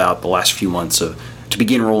stuff rolled out the last few months to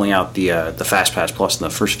begin rolling out the FastPass Plus in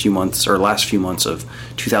the last few months of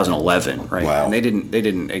 2011, right? Wow. And they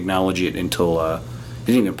didn't acknowledge it until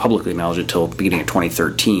they didn't even publicly acknowledge it until the beginning of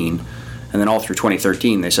 2013, and then all through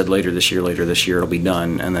 2013 they said later this year it'll be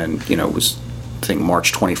done, and then it was I think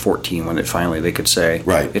March 2014 when they could say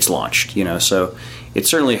it's launched. So it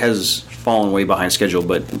certainly has fallen way behind schedule,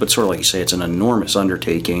 but sort of like you say, it's an enormous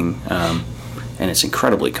undertaking, and it's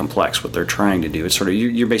incredibly complex what they're trying to do. It's sort of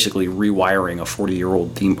you're basically rewiring a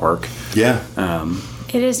 40-year-old theme park. Yeah.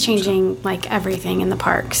 It is changing like everything in the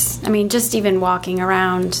parks. I mean, just even walking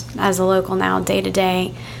around as a local now, day to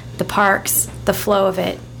day, the parks, the flow of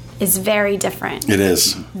it is very different. It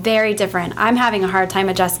is. Very different. I'm having a hard time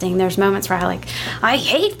adjusting. There's moments where I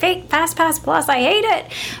hate Fast Pass Plus. I hate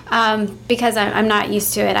it because I'm not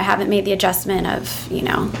used to it. I haven't made the adjustment of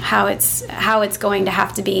how it's going to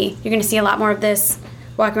have to be. You're going to see a lot more of this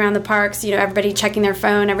walking around the parks. Everybody checking their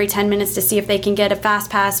phone every 10 minutes to see if they can get a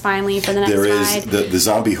Fast Pass finally for the next ride. The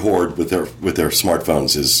zombie horde with their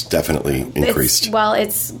smartphones is definitely increased.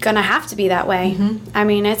 It's going to have to be that way. Mm-hmm. I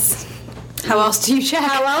mean, it's. How else do you check?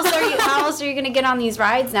 How else are you going to get on these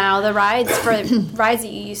rides now? The rides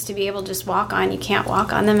that you used to be able to just walk on, you can't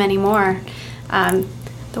walk on them anymore.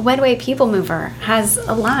 The Wedway People Mover has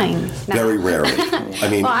a line now. Very rarely. I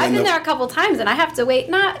mean, well, I've been there a couple times, and I have to wait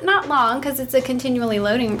not long because it's a continually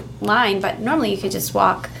loading line. But normally you could just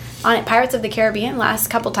walk on it. Pirates of the Caribbean. Last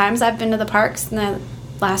couple times I've been to the parks in the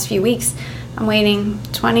last few weeks, I'm waiting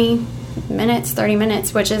 20 minutes, 30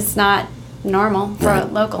 minutes, which is not normal for a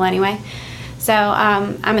local anyway. So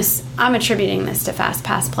I'm attributing this to Fast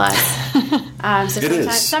Pass Plus.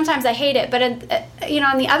 Sometimes I hate it, but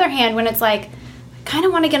on the other hand, when it's like, I kind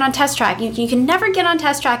of want to get on Test Track, you can never get on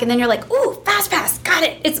Test Track, and then you're like, ooh, Fast Pass, got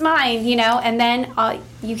it, it's mine, and then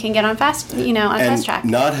you can get on Test Track.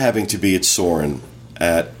 Not having to be at Soarin'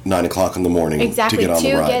 at 9 o'clock in the morning to get on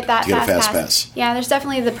the ride, to get a Fast Pass. Yeah, there's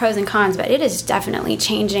definitely the pros and cons, but it is definitely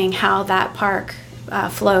changing how that park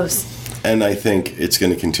flows. And I think it's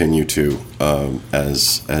going to continue to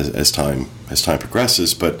as time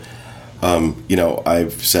progresses. But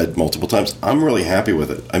I've said multiple times, I'm really happy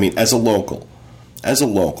with it. I mean, as a local,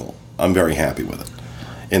 I'm very happy with it.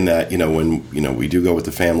 In that, when we do go with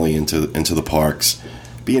the family into the parks,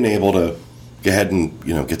 being able to go ahead and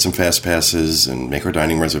get some Fast Passes and make our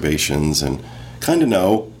dining reservations and kind of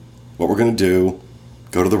know what we're going to do,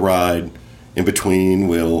 go to the ride. In between,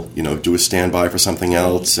 we'll do a standby for something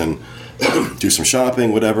else and do some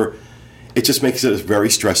shopping, whatever. It just makes it a very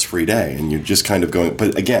stress-free day, and you're just kind of going.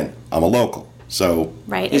 But again, I'm a local, so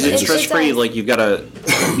right. Is it stress-free? Like you've got to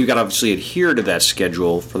obviously adhere to that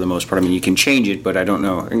schedule for the most part. I mean, you can change it, but I don't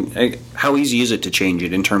know how easy is it to change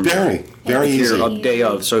it in terms of very easy. A day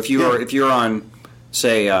of. So if you're on,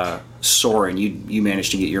 say, Soarin', you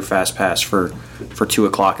managed to get your Fast Pass for 2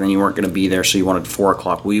 o'clock, and then you weren't going to be there, so you wanted 4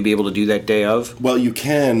 o'clock. Will you be able to do that day of? Well, you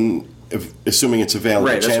can, assuming it's available.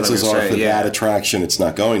 Right, chances are for that attraction, it's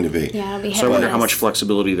not going to be. Yeah, it'll be so I wonder how much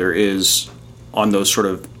flexibility there is on those sort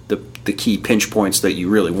of the key pinch points that you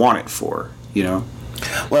really want it for.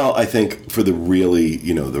 Well, I think for the really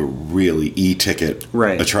e-ticket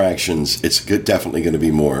attractions, it's definitely going to be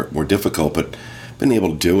more difficult. But being able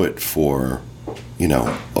to do it for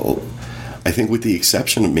I think with the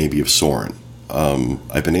exception maybe of Soarin',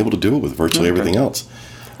 I've been able to do it with virtually everything else.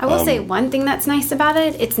 I will say one thing that's nice about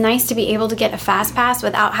it, it's nice to be able to get a Fast Pass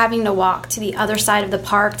without having to walk to the other side of the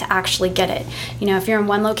park to actually get it. If you're in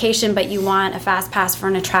one location but you want a Fast Pass for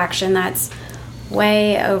an attraction that's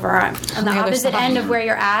way over on the other opposite side. end of where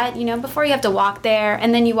you're at. Before you have to walk there,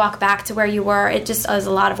 and then you walk back to where you were. It just is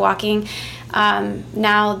a lot of walking.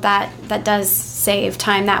 Now that does save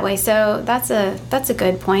time that way. So that's a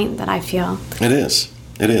good point that I feel. It is.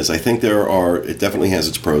 I think it definitely has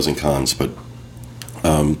its pros and cons, but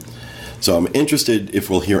so I'm interested if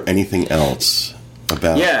we'll hear anything else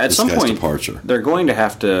about at this some guy's point departure. they're going to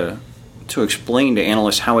have to explain to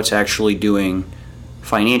analysts how it's actually doing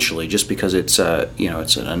financially, just because it's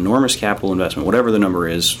it's an enormous capital investment, whatever the number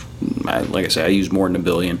is. Like I say, I use more than $1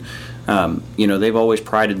 billion. They've always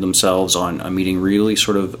prided themselves on meeting really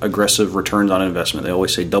sort of aggressive returns on investment. They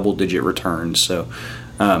always say double-digit returns. So,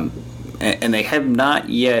 and they have not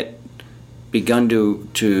yet begun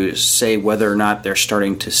to say whether or not they're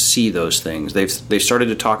starting to see those things. They've started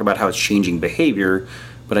to talk about how it's changing behavior,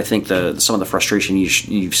 but I think some of the frustration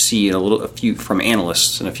you see in a few from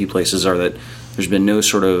analysts in a few places are that there's been no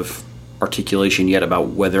sort of articulation yet about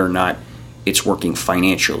whether or not it's working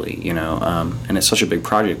financially, and it's such a big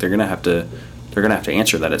project. They're gonna have to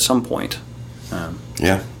answer that at some point. And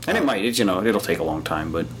it might, it'll take a long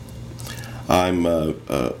time, but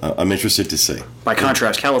I'm interested to see. By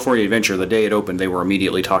contrast, California Adventure, the day it opened, they were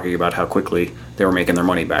immediately talking about how quickly they were making their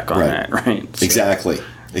money back on that, right? So,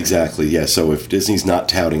 Exactly. Yeah. So if Disney's not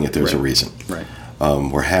touting it, there's a reason. Right.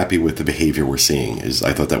 We're happy with the behavior we're seeing.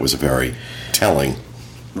 I thought that was a very telling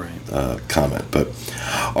comment. But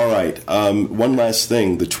all right, one last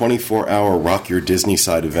thing: the 24-hour Rock Your Disney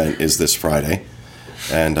Side event is this Friday,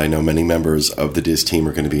 and I know many members of the Diz team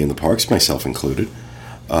are going to be in the parks, myself included.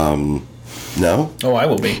 No? Oh, I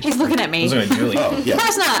will be. He's looking at me. I was looking at Julie. Oh, yeah. Of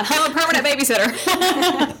course not. I'm a permanent babysitter.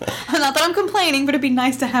 Not that I'm complaining, but it'd be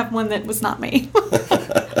nice to have one that was not me.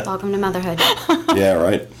 Welcome to motherhood. Yeah,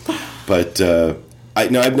 right. But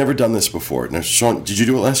I've never done this before. Now, Sean, did you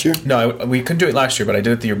do it last year? No, we couldn't do it last year, but I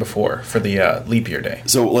did it the year before for the leap year day.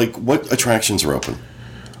 So, what attractions are open?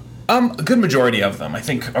 A good majority of them. I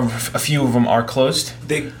think a few of them are closed.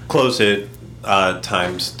 They close it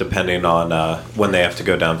times depending on when they have to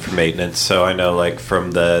go down for maintenance. So I know,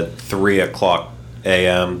 from the 3 o'clock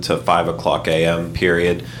a.m. to 5 o'clock a.m.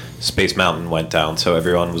 period, Space Mountain went down, so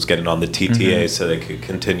everyone was getting on the TTA so they could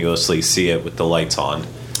continuously see it with the lights on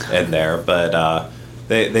in there. But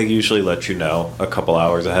they usually let you know a couple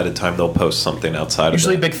hours ahead of time. They'll post something outside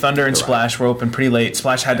Usually of it. Big Thunder and Splash were open pretty late.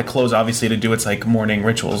 Splash had to close, obviously, to do its morning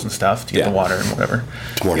rituals and stuff, to get the water and whatever.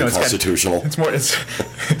 It's morning constitutional.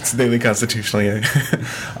 It's daily constitutional,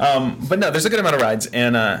 yeah. But no, there's a good amount of rides,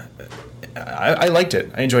 and I liked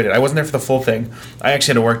it. I enjoyed it. I wasn't there for the full thing. I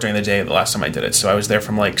actually had to work during the day the last time I did it, so I was there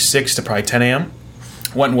from 6 to probably 10 a.m.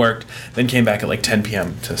 Went and worked, then came back at 10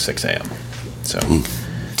 p.m. to 6 a.m. So.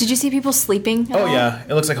 Did you see people sleeping? Oh yeah,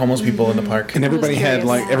 it looks like homeless people in the park. And everybody had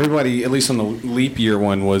curious. everybody, at least on the leap year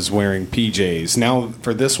one, was wearing PJs. Now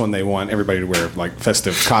for this one, they want everybody to wear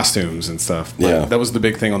festive costumes and stuff. But Yeah. that was the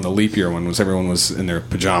big thing on the leap year one, was everyone was in their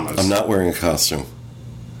pajamas. I'm not wearing a costume.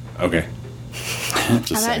 Okay.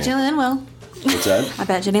 Just I bet saying. JeniLynn will. What's that? I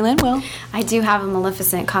bet JeniLynn will. I do have a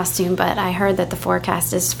Maleficent costume, but I heard that the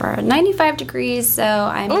forecast is for 95 degrees, so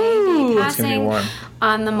I may be It's gonna be passing warm.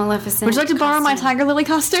 on the Maleficent. Would you like to borrow my costume. Tiger Lily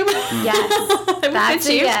costume? Yes, that's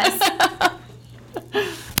a you. yes.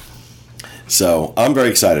 So I'm very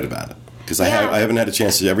excited about it because I haven't had a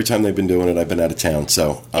chance to. Every time they've been doing it, I've been out of town.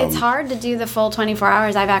 So It's hard to do the full 24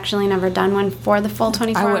 hours. I've actually never done one for the full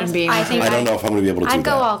 24 I hours. wouldn't be able to. think I don't know if I'm going to be able to do I'd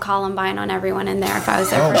go that. all Columbine on everyone in there if I was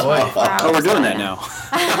there for boy. 24 hours. we're doing that now.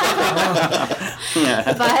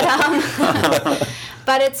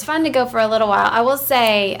 But it's fun to go for a little while. I will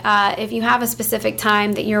say, if you have a specific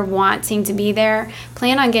time that you're wanting to be there,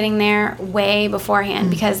 plan on getting there way beforehand.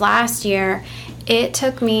 Because last year, it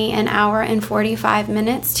took me an hour and 45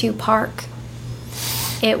 minutes to park.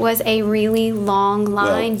 It was a really long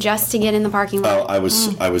line just to get in the parking lot. I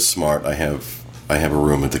was smart. I have a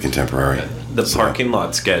room at the Contemporary. The parking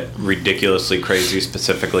lots get ridiculously crazy,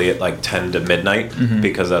 specifically at 10 to midnight,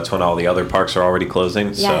 because that's when all the other parks are already closing.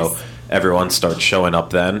 Yes. So everyone starts showing up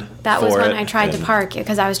then. That was for when it, I tried to and park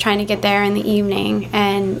because I was trying to get there in the evening,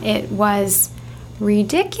 and it was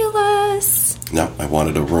ridiculous. No, I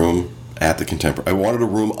wanted a room at the Contemporary. I wanted a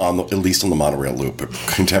room at least on the monorail loop, but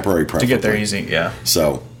Contemporary To preferably. get there easy, yeah.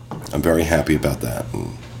 So I'm very happy about that.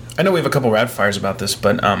 And I know we have a couple Rapidfires about this,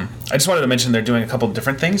 but I just wanted to mention they're doing a couple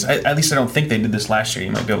different things. At least I don't think they did this last year.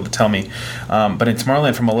 You might be able to tell me. But in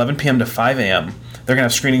Tomorrowland, from 11 p.m. to 5 a.m., they're going to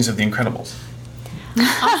have screenings of The Incredibles.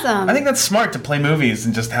 Awesome. I think that's smart to play movies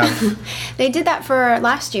and just have. They did that for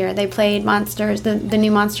last year. They played Monsters, the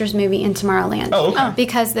new Monsters movie in Tomorrowland. Oh, okay.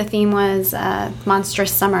 Because the theme was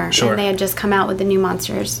Monstrous Summer. Sure. And they had just come out with the new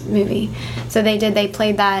Monsters movie. So they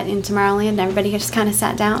played that in Tomorrowland. Everybody just kind of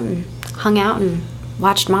sat down and hung out and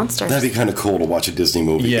watched Monsters. That'd be kind of cool to watch a Disney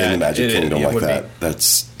movie in the Magic Kingdom like that.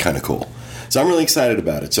 That's kind of cool. So I'm really excited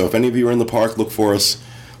about it. So if any of you are in the park, look for us.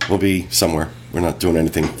 We'll be somewhere. We're not doing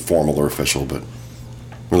anything formal or official, but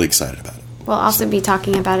really excited about it. We'll also be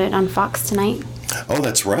talking about it on Fox tonight. Oh,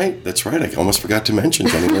 that's right. That's right. I almost forgot to mention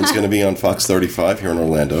JeniLynn's going to be on Fox 35 here in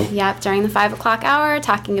Orlando. Yep, during the 5 o'clock hour,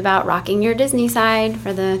 talking about rocking your Disney side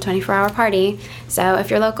for the 24-hour party. So if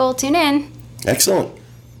you're local, tune in. Excellent.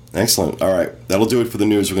 Excellent. All right. That'll do it for the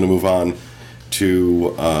news. We're going to move on to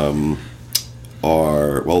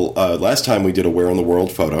last time we did a Where in the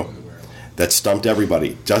World photo. That stumped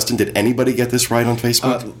everybody. Justin, did anybody get this right on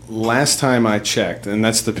Facebook? Last time I checked, and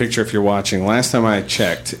that's the picture if you're watching, last time I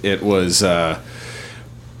checked, it was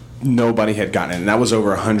nobody had gotten it, and that was over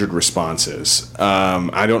 100 responses.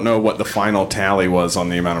 I don't know what the final tally was on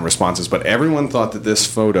the amount of responses, but everyone thought that this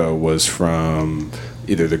photo was from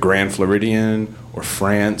either the Grand Floridian or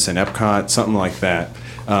France and Epcot, something like that.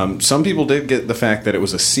 Some people did get the fact that it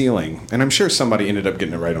was a ceiling, and I'm sure somebody ended up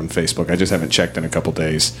getting it right on Facebook. I just haven't checked in a couple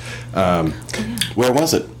days. Where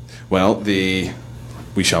was it? Well, we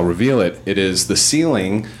shall reveal it. It is the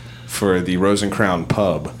ceiling for the Rose and Crown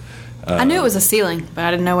pub. I knew it was a ceiling, but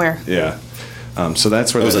I didn't know where. Yeah. So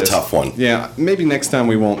that's where it was a tough one. Yeah. Maybe next time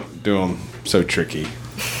we won't do them so tricky.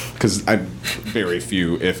 Because very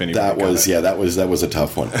few, if any. That was a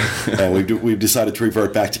tough one. And we've decided to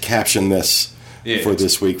revert back to caption this. Yeah, for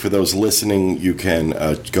this week. For those listening, you can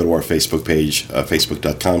go to our Facebook page,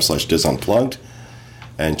 facebook.com/DizUnplugged,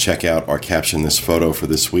 and check out our caption this photo for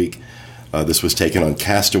this week. This was taken on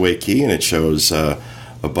Castaway Cay, and it shows a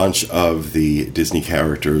bunch of the Disney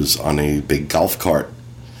characters on a big golf cart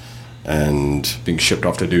and being shipped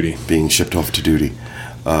off to duty.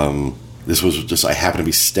 This was just, I happened to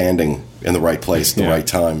be standing in the right place at the right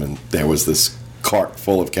time, and there was this cart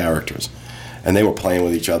full of characters. And they were playing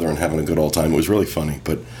with each other and having a good old time. It was really funny.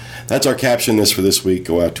 But that's our caption this for this week.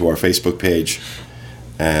 Go out to our Facebook page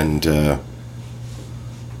and,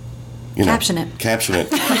 caption it. Caption it.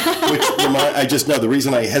 I just know the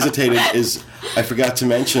reason I hesitated is I forgot to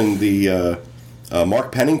mention the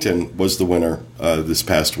Mark Pennington was the winner this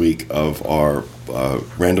past week of our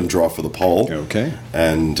random draw for the poll. Okay.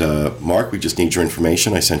 And Mark, we just need your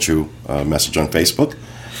information. I sent you a message on Facebook.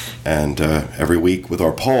 And every week with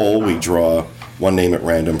our poll, we draw one name at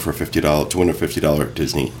random for $50 to win a $50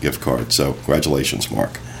 Disney gift card. So congratulations,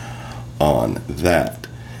 Mark, on that.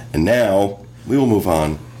 And now we will move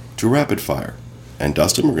on to Rapid Fire. And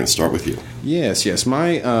Dustin, we're going to start with you. Yes.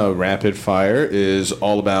 My Rapid Fire is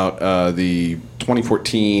all about the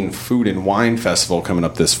 2014 Food and Wine Festival coming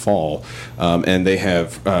up this fall. And they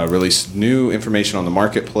have released new information on the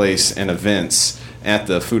marketplace and events at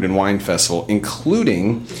the Food and Wine Festival,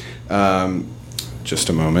 including,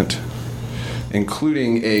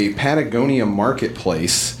 including a Patagonia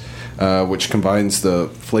marketplace, which combines the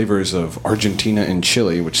flavors of Argentina and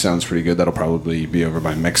Chile, which sounds pretty good. That'll probably be over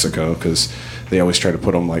by Mexico, because they always try to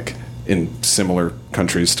put them like in similar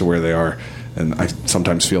countries to where they are. And I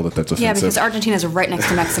sometimes feel that that's offensive. Yeah, because Argentina is right next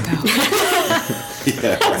to Mexico.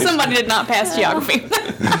 Yeah, right. Somebody did not pass geography.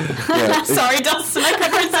 Sorry, Dustin, I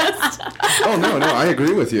couldn't resist. Oh, no, I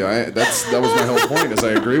agree with you. That was my whole point, is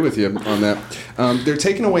I agree with you on that. They're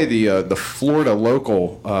taking away the Florida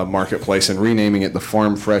local marketplace and renaming it the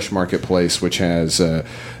Farm Fresh Marketplace, which has...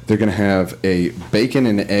 they're going to have a bacon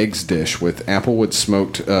and eggs dish with applewood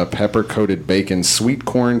smoked pepper-coated bacon, sweet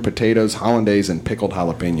corn, potatoes, hollandaise, and pickled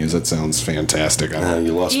jalapenos. That sounds fantastic.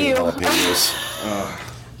 You lost me at jalapenos.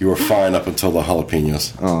 You were fine up until the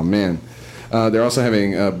jalapenos. Oh, man. They're also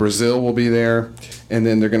having Brazil will be there, and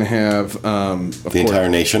then they're going to have the entire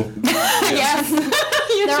nation. Yes,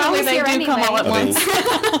 They're always they here do come all at once.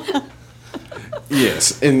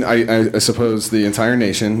 Yes, and I suppose the entire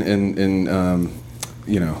nation in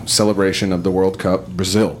celebration of the World Cup.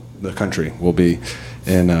 Brazil, the country, will be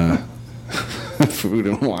in food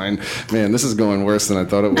and wine. Man, this is going worse than I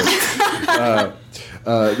thought it would.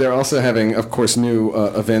 They're also having, of course, new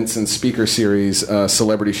events and speaker series.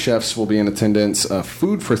 Celebrity chefs will be in attendance.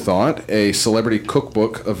 Food for Thought, a celebrity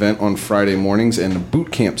cookbook event on Friday mornings, and a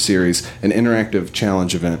boot camp series, an interactive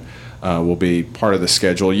challenge event, will be part of the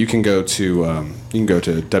schedule. You can go to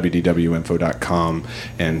wdwinfo.com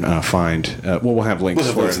and find. We'll have links. We'll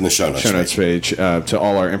have links in the show notes page to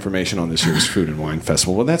all our information on this year's Food and Wine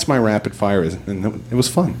Festival. Well, that's my rapid fire, and it was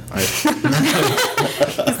fun.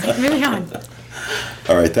 Moving on.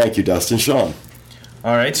 All right, thank you, Dustin. Sean.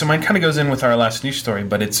 All right, so mine kind of goes in with our last news story,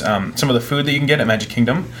 but it's some of the food that you can get at Magic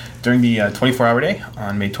Kingdom during the 24-hour day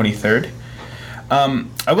on May 23rd.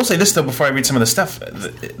 I will say this, though, before I read some of the stuff.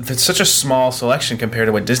 It's such a small selection compared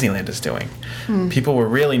to what Disneyland is doing. People were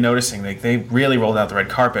really noticing. They really rolled out the red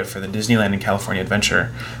carpet for the Disneyland and California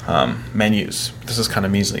Adventure menus. This is kind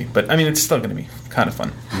of measly, but, I mean, it's still going to be kind of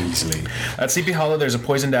fun. Measly. At Sleepy Hollow, there's a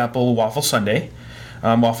poisoned apple waffle sundae.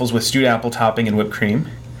 Waffles with stewed apple topping and whipped cream.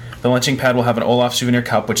 The lunching pad will have an Olaf souvenir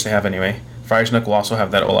cup, which they have anyway. Friar's Nook will also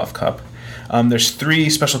have that Olaf cup. There's 3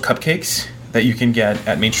 special cupcakes that you can get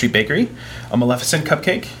at Main Street Bakery. A Maleficent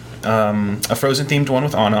cupcake, a Frozen-themed one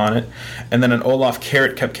with Anna on it, and then an Olaf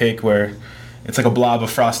carrot cupcake where it's like a blob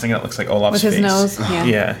of frosting and it looks like Olaf's With face. his nose, yeah.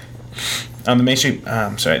 Yeah. The Main Street,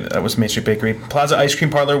 that was Main Street Bakery. Plaza Ice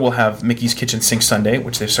Cream Parlor will have Mickey's Kitchen Sink Sundae,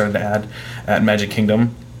 which they've started to add at Magic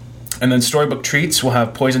Kingdom. And then Storybook Treats will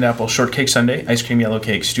have poisoned apple shortcake sundae, ice cream yellow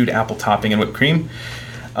cake, stewed apple topping, and whipped cream.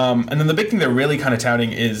 And then the big thing they're really kind of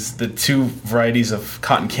touting is the 2 varieties of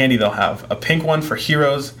cotton candy they'll have. A pink one for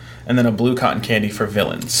heroes, and then a blue cotton candy for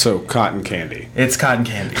villains. So, cotton candy. It's cotton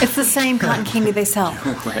candy. It's the same cotton candy they sell.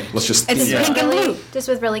 Right. Let's just... It's pink and blue. Just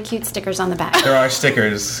with really cute stickers on the back. There are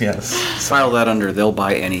stickers, yes. File that under they'll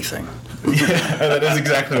buy anything. That is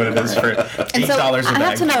exactly what it is for $8 And so a bag. I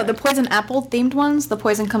have to know, the poison apple themed ones, the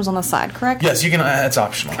poison comes on the side, correct? Yes, you can. It's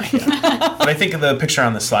optional. Yeah. But I think the picture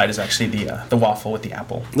on the slide is actually the waffle with the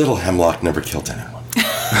apple. Little Hemlock never killed anyone.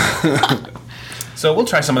 So we'll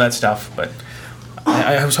try some of that stuff, but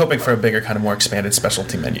I was hoping for a bigger, kind of more expanded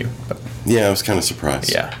specialty menu. But Yeah, I was kind of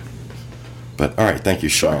surprised. yeah. But all right, thank you,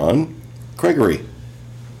 Sean. Gregory.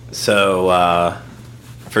 So,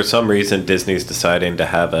 for some reason, Disney's deciding to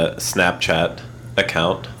have a Snapchat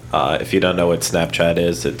account. If you don't know what Snapchat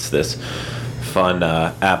is, it's this fun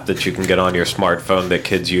app that you can get on your smartphone that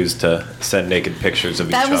kids use to send naked pictures of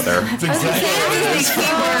each other. I'm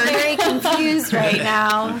very confused right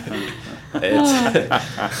now.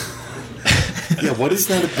 Yeah, what is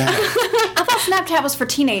that about? I thought Snapchat was for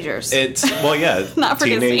teenagers. Not for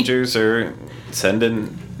Disney. teenagers are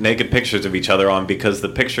sending naked pictures of each other on because the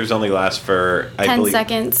pictures only last for 10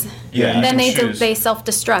 seconds. Yeah. And then you can choose. they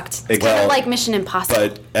self-destruct. It's kind Well, of like Mission Impossible.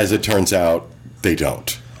 But as it turns out, they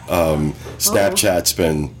don't. Snapchat's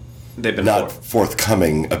been They've been not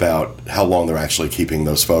forthcoming about how long they're actually keeping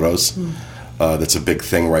those photos. That's a big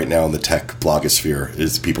thing right now in the tech blogosphere,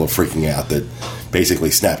 is people are freaking out that basically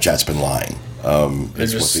Snapchat's been lying. They're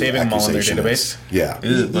is just what the saving them all in their accusation database. is. Yeah.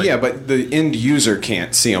 Yeah, but the end user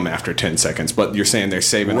can't see them after 10 seconds, but you're saying they're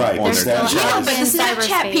saving Right, them on but their Snapchat- Yeah, but the in Snapchat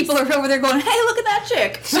cyberspace. people are over there going, hey, look at that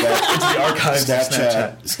chick. The archives of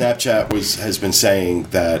Snapchat has been saying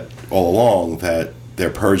that all along that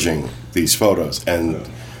they're purging these photos, and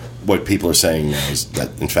what people are saying now is that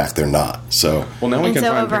in fact they're not. So Well, now we And can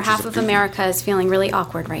so find over pictures half of America is feeling really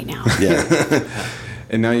awkward right now. yeah.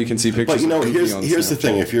 And now you can see pictures But you know, of Goofy on here's the Snapchat.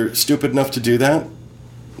 thing: if you're stupid enough to do that,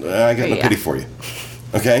 I got no Yeah. pity for you.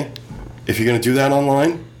 Okay, if you're going to do that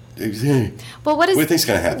online, what Well, what do you think's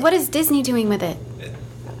going to happen? What is Disney doing with it?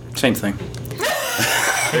 Same thing.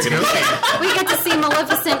 We get to see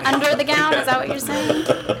Maleficent under the gown. Is that what you're saying?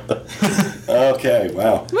 Okay,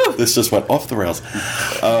 wow, this just went off the rails.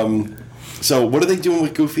 So, what are they doing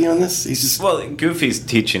with Goofy on this? He's just Well, Goofy's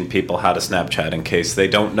teaching people how to Snapchat in case they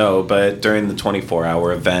don't know, but during the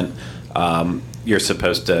 24-hour event, you're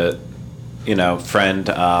supposed to, friend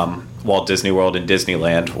Walt Disney World and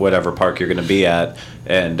Disneyland, whatever park you're going to be at,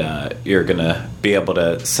 and you're going to be able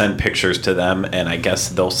to send pictures to them, and I guess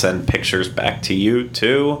they'll send pictures back to you,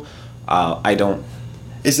 too.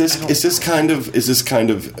 Is this kind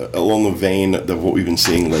of along the vein of what we've been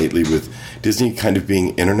seeing lately with Disney kind of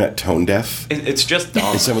being internet tone deaf It's just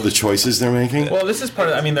dumb. in some of the choices they're making? Well, this is part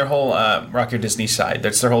of, their whole Rock Your Disney side.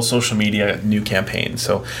 That's their whole social media new campaign.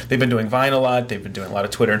 So they've been doing Vine a lot. They've been doing a lot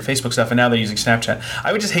of Twitter and Facebook stuff, and now they're using Snapchat.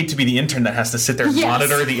 I would just hate to be the intern that has to sit there and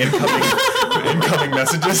monitor the incoming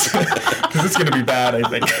messages, because it's going to be bad, I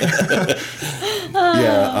think.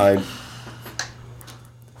 Yeah,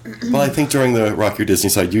 Well, I think during the Rock Your Disney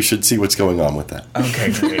side, you should see what's going on with that.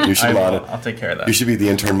 Okay, great. You should monitor. I'll take care of that. You should be the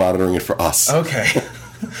intern monitoring it for us. Okay.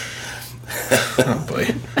 Oh, boy.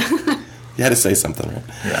 You had to say something, right?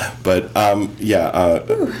 Yeah. But,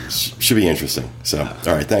 should be interesting. So,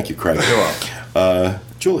 all right, thank you, Craig. You're welcome.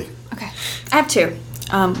 Julie. Okay. I have 2.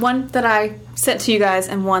 One that I sent to you guys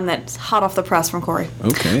and one that's hot off the press from Corey.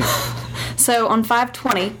 Okay. So on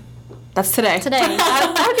 5/20, that's today.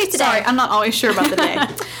 That would be today. Sorry, I'm not always sure about the day.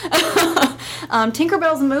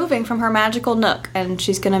 Tinkerbell's moving from her magical nook, and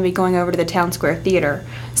she's going to be going over to the Town Square Theater.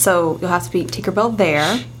 So you'll have to meet Tinkerbell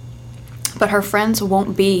there, but her friends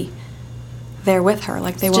won't be there with her,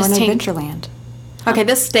 like they were in just Tink. Adventureland. Okay,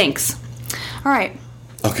 this stinks. All right.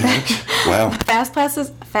 Okay. Wow. Fast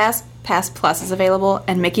Pass Plus is available,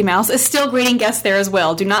 and Mickey Mouse is still greeting guests there as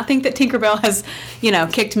well. Do not think that Tinkerbell has,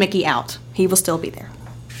 kicked Mickey out. He will still be there.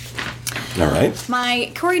 All right.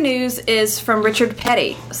 My Corey news is from Richard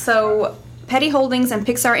Petty. So, Petty Holdings and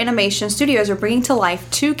Pixar Animation Studios are bringing to life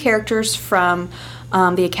 2 characters from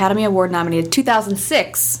the Academy Award-nominated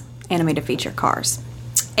 2006 animated feature Cars.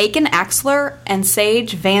 Aiken Axler and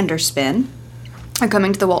Sage Vanderspin are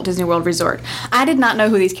coming to the Walt Disney World Resort. I did not know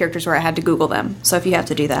who these characters were. I had to Google them. So if you have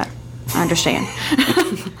to do that, I understand.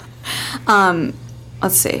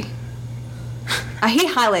 Let's see. He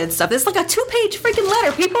highlighted stuff. It's like a 2-page freaking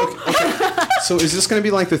letter, people. So is this going to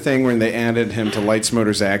be like the thing when they added him to Lights,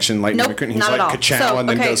 Motors, Action? Lightning Nope, McQueen, he's not like at all. ka-chow and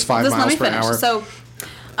then goes 5 miles per hour? So,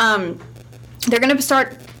 they're going to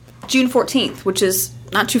start June 14th, which is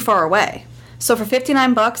not too far away. So for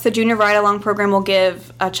 $59, the Junior Ride-Along program will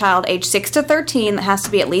give a child age 6 to 13 that has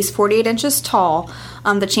to be at least 48 inches tall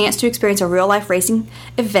the chance to experience a real-life racing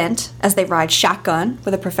event as they ride shotgun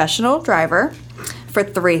with a professional driver for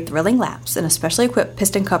 3 thrilling laps in a specially equipped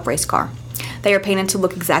Piston Cup race car. They are painted to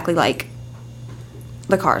look exactly like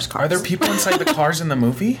the cars. Are there people inside the cars in the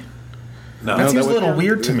movie? No. That seems a little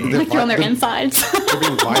weird to me. Like you're on their insides. They're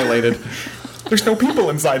being violated. There's no people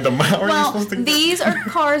inside them. How are you Well, supposed to... these are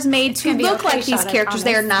cars made to gonna be look okay like these shot, I characters.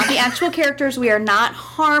 They are promise. not the actual characters. We are not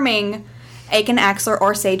harming Aiken Axler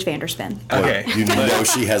or Sage Vanderspin. Okay. You know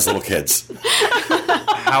she has little kids.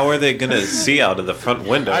 How are they going to see out of the front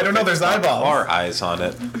window? I don't know, if there's it's got eyeballs. Car eyes on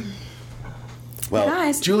it. Well,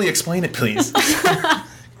 Guys. Julie, explain it, please.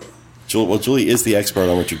 Julie is the expert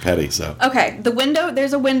on Richard Petty, so. Okay,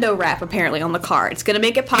 there's a window wrap apparently on the car. It's going to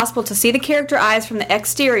make it possible to see the character eyes from the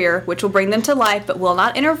exterior, which will bring them to life, but will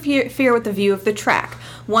not interfere with the view of the track.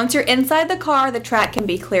 Once you're inside the car, the track can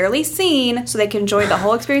be clearly seen, so they can enjoy the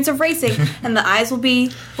whole experience of racing, and the eyes will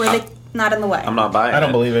be where they not in the way. I'm not buying it. I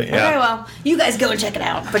don't believe it, yeah. Okay, well, you guys go and check it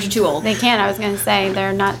out, but you're too old. They can. I was going to say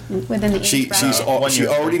they're not within the age She bracket. she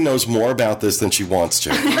already knows more about this than she wants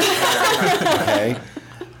to. Okay?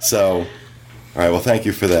 So, all right, well, thank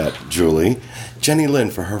you for that, Julie.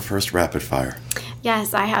 JeniLynn for her first rapid fire.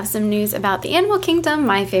 Yes, I have some news about the Animal Kingdom,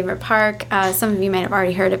 my favorite park. Some of you might have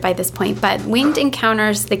already heard it by this point, but Winged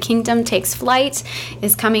Encounters, The Kingdom Takes Flight,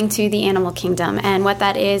 is coming to the Animal Kingdom. And what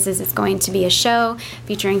that is it's going to be a show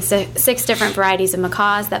featuring 6 different varieties of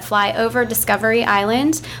macaws that fly over Discovery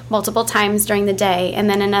Island multiple times during the day. And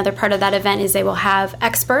then another part of that event is they will have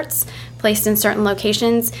experts placed in certain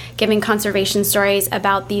locations giving conservation stories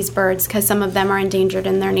about these birds because some of them are endangered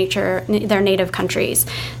in their native countries.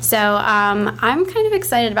 So I'm kind of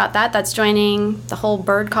excited about that. That's joining the whole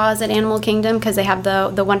bird cause at Animal Kingdom because they have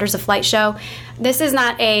the Wonders of Flight show. This is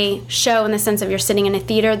not a show in the sense of you're sitting in a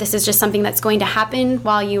theater. This is just something that's going to happen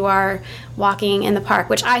while you are walking in the park,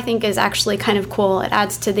 which I think is actually kind of cool. It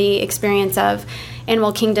adds to the experience of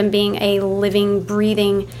Animal Kingdom being a living,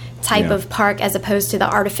 breathing type of park as opposed to the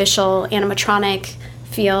artificial animatronic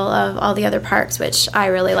feel of all the other parks, which I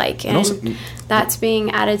really like. And also, that's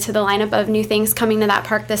being added to the lineup of new things coming to that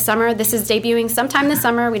park this summer. This is debuting sometime this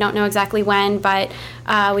summer. We don't know exactly when, but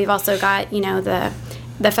we've also got,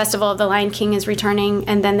 the Festival of the Lion King is returning,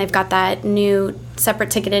 and then they've got that new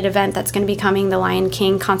separate ticketed event that's going to be coming, the Lion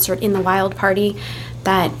King Concert in the Wild Party,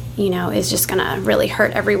 that, is just going to really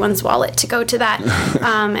hurt everyone's wallet to go to that.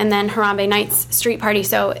 And then Harambe Nights Street Party.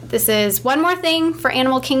 So this is one more thing for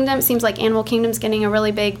Animal Kingdom. It seems like Animal Kingdom's getting a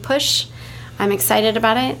really big push. I'm excited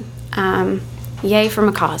about it. Yay for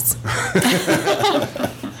macaws.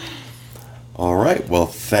 All right. Well,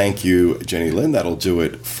 thank you, JeniLynn. That'll do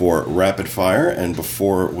it for Rapid Fire. And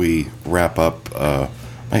before we wrap up,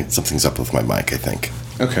 something's up with my mic, I think.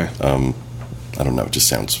 Okay. I don't know. It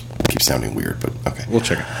just keeps sounding weird, but okay. We'll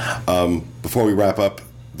check it. Before we wrap up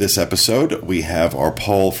this episode, we have our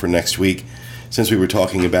poll for next week. Since we were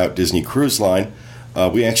talking about Disney Cruise Line,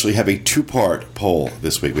 we actually have a 2-part poll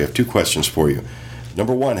this week. We have 2 questions for you.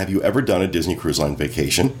 Number 1, have you ever done a Disney Cruise Line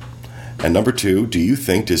vacation? And number 2, do you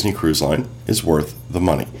think Disney Cruise Line is worth the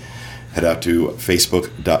money? Head out to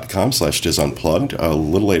facebook.com/DisUnplugged a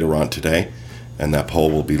little later on today, and that poll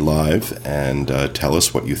will be live, and tell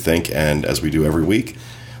us what you think. And as we do every week,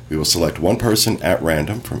 we will select one person at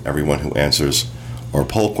random from everyone who answers our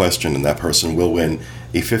poll question, and that person will win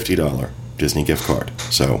a $50 Disney gift card.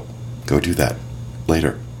 So go do that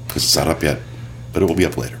later, because it's not up yet, but it will be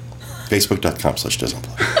up later.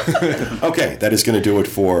 Facebook.com/DisUnplugged. Okay, that is going to do it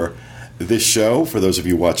for this show. For those of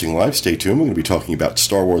you watching live, stay tuned. We're going to be talking about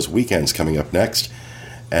Star Wars Weekends coming up next.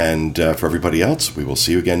 And for everybody else, we will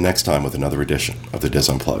see you again next time with another edition of the Dis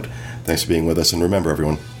Unplugged. Thanks for being with us, and remember,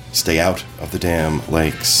 everyone, stay out of the damn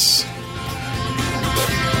lakes.